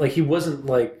wasn't he wasn't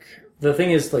like, the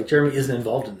thing is, like, Jeremy isn't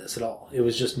involved in this at all. It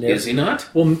was just Nair. Is he not?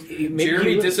 Well, maybe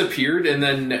Jeremy disappeared and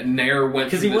then Nair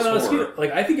went because he went on a ski.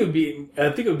 Like, I think it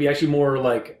would be actually more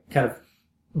like kind of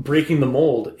breaking the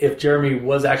mold if Jeremy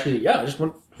was actually, I just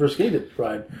went for a ski dip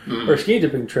ride or a ski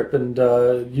dipping trip, and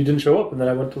you didn't show up, and then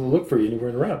I went to look for you and you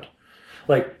weren't around.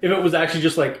 Like, if it was actually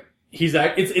just like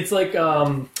it's like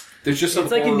there's just some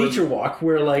it's like a nature walk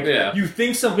where like you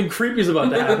think something creepy is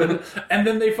about to happen, and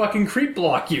then they fucking creep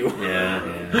block you.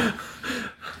 Yeah.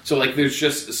 So like, there's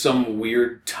just some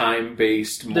weird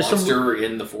time-based monster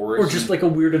in the forest, or just like a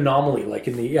weird anomaly, like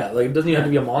in the like it doesn't even have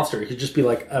to be a monster. It could just be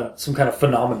like some kind of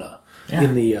phenomena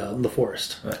in the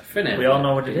forest. We all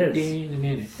know what it is.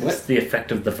 It's the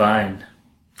effect of the vine.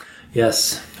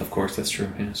 Yes, of course, that's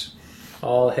true. Yes.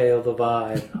 All hail the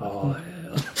vine. All hail.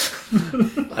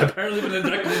 I've apparently been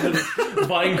inducted into the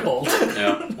vine cult.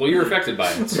 Yeah. Well, you're affected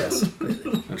by it. So. Yes.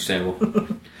 Understandable.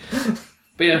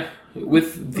 But yeah,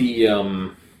 with the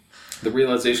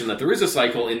realization that there is a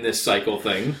cycle in this cycle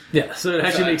thing. Yeah, so it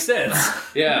actually makes sense.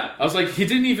 Yeah. I was like, he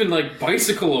didn't even like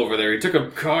bicycle over there. He took a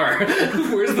car.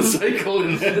 Where's the cycle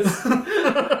in this?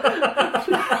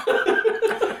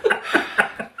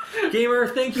 Gamer,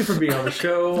 thank you for being on the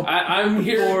show. I'm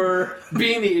here for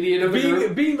being the idiot of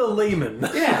being the layman.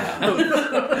 Yeah.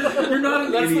 You're not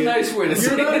an That's idiot. That's the nice way to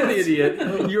say it. You're not an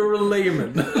idiot. You're a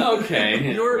layman.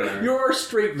 Okay. You're a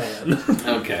straight man.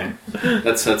 Okay.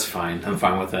 That's fine. I'm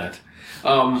fine with that.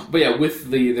 But yeah, with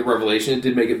the revelation, it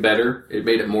did make it better. It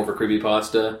made it more of a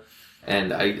creepypasta,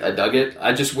 and I dug it.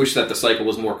 I just wish that the cycle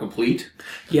was more complete.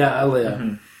 Yeah,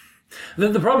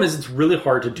 The problem is it's really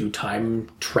hard to do time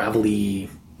travel-y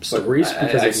stories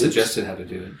because I suggested how to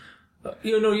do it. But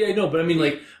I mean,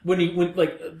 like when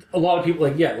like a lot of people,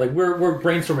 like we're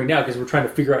brainstorming now because we're trying to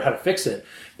figure out how to fix it.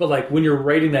 But like when you're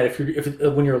writing that,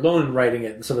 when you're alone and writing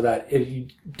it and some of that, you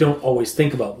don't always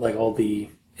think about like all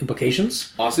the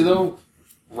implications. Honestly, though,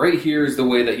 right here is the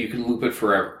way that you can loop it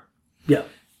forever. Yeah,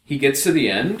 he gets to the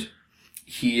end.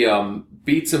 He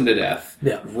beats him to death.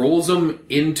 Yeah, rolls him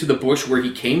into the bush where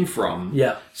he came from.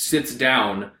 Yeah, sits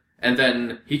down. And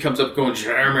then he comes up going,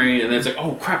 Jeremy, and then it's like,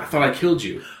 oh crap, I thought I killed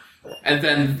you. And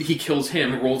then he kills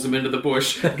him, rolls him into the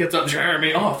bush, gets up,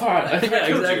 Jeremy, I thought I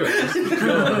killed you.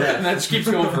 And that just keeps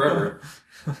going forever.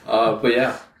 But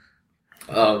yeah.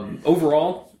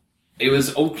 Overall, it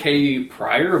was okay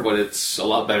prior, but it's a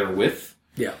lot better with.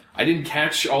 Yeah. I didn't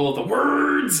catch all of the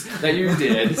words that you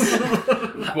did.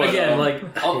 But, again,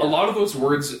 a lot of those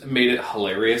words made it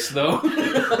hilarious, though.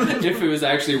 If it was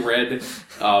actually read...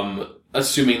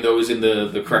 assuming those in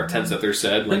the correct tense that they're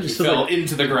said, like he fell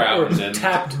into the ground and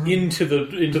tapped into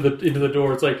the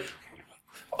door. It's like,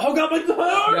 oh god, my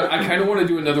door! Yeah, I kind of want to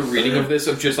do another reading of this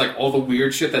of just like all the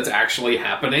weird shit that's actually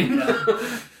happening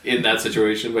in that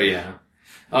situation. But yeah,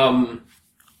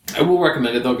 I will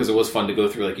recommend it though because it was fun to go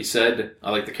through. Like you said,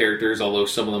 I like the characters, although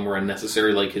some of them were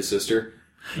unnecessary, like his sister.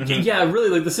 Mm-hmm. Yeah, really,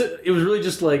 like it was really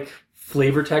just like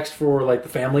flavor text for like the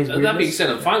family's weirdness. That being said,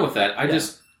 I'm fine with that.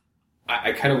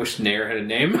 I kind of wish Nair had a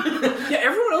name. Yeah,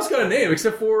 everyone else got a name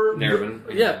except for...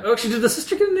 Nairman. Yeah. Oh, actually, did the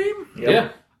sister get a name? Yep.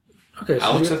 Yeah. Okay. So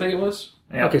Alex, I think it was.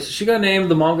 Yeah. Okay, so she got a name,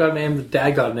 the mom got a name, the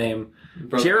dad got a name,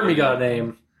 Jeremy got a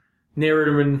name,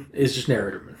 Narratorman is just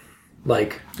Narratorman.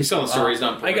 Like... He's telling the story, he's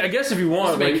not... I guess if you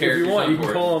want, you can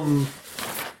call him...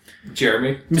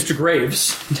 Jeremy? Mr.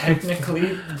 Graves.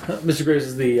 Technically... Mr. Graves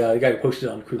is the guy who posted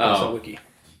on Creepypasta Wiki.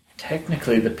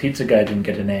 Technically, the pizza guy didn't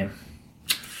get a name.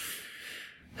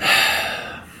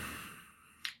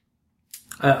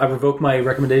 I revoke my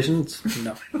recommendations.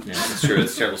 No. Yeah, that's true.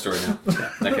 It's a terrible story now.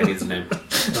 That guy needs a name. No.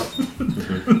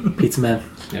 Mm-hmm. Pizza Man.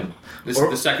 Yep. This is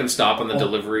the second stop on the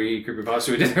delivery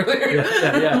creepypasta we did earlier.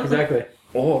 Yeah, exactly.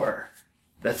 Or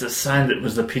that's a sign that it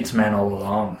was the pizza man all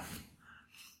along.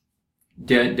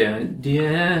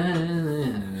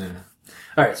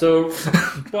 All right, so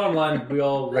bottom line, we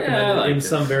all recommend I it liked in it.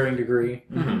 some varying degree.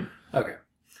 Mm-hmm. Okay.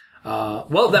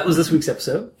 Well, that was this week's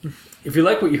episode. If you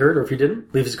like what you heard, or if you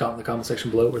didn't, leave us a comment in the comment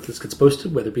section below where this gets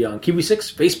posted, whether it be on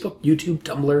Kiwi6, Facebook, YouTube,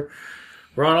 Tumblr.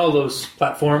 We're on all those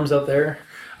platforms out there.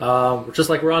 Just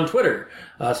like we're on Twitter.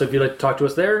 So if you'd like to talk to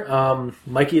us there,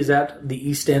 Mikey is at the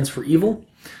E stands for evil.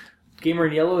 Gamer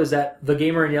in Yellow is at the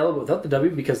Gamer in Yellow, but without the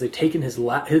W because they've taken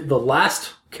the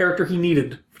last character he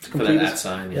needed to For complete that his...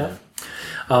 sign, yeah.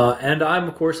 And I'm,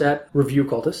 of course, at Review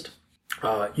Cultist.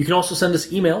 You can also send us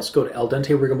emails. Go to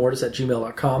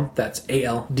aldenterigamortis@gmail.com. That's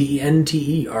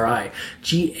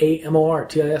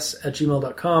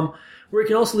ALDENTERIGAMORTIS@gmail.com, where you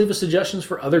can also leave us suggestions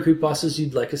for other creepypastas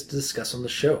you'd like us to discuss on the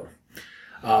show.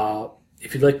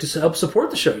 If you'd like to help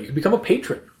support the show, you can become a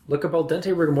patron. Look up Al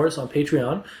Dente Rigor Mortis on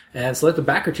Patreon and select the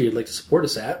backer tier you'd like to support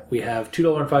us at. We have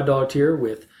 $2 and $5 tier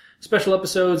with special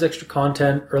episodes, extra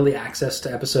content, early access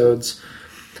to episodes.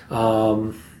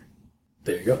 There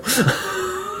you go.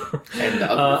 And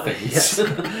other things. Yes.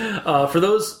 For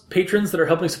those patrons that are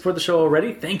helping support the show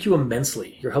already, thank you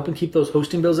immensely. You're helping keep those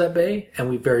hosting bills at bay, and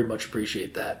we very much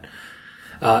appreciate that.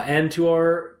 And to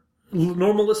our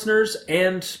normal listeners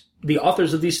and the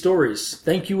authors of these stories,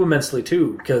 thank you immensely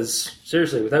too, because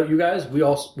seriously, without you guys, we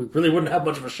really wouldn't have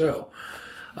much of a show.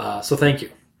 So thank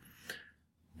you.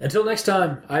 Until next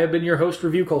time, I have been your host,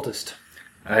 Review Cultist.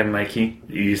 I'm Mikey.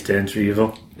 The E stands for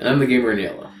evil. And I'm the Gamer in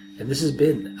Yellow. And this has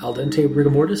been Al Dente Rigor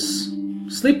Mortis.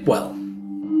 Sleep well.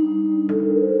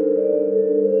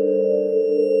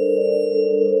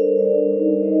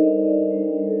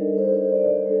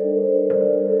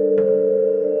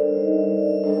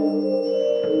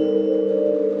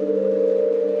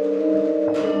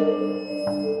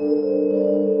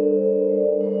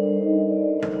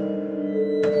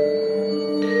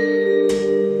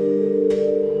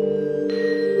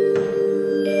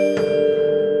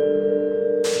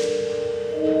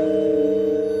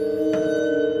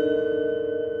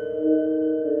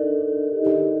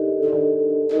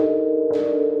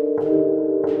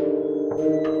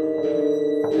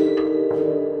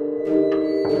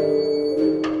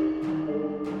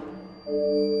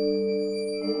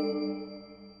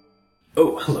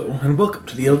 Oh, hello, and welcome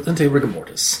to the Al Dente Rigor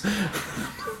Mortis.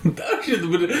 They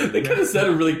kind of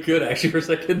sounded really good, actually, for a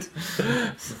second.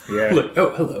 Yeah. Like, oh,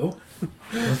 hello.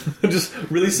 Just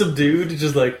really subdued,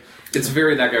 just like, It's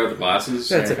very that guy with the glasses.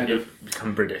 That's it. kind of.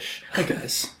 Become British. hi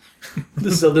guys.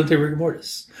 This is Al Dente Rigor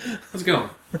Mortis. How's it going?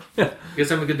 You guys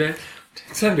having a good day?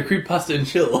 It's time to creep pasta and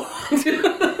chill.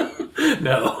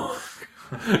 No.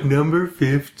 Number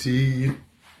 15.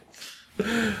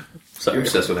 Sorry. You're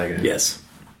obsessed with that guy. Yes.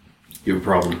 You have a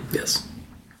problem. Yes.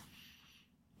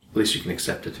 At least you can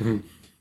accept it.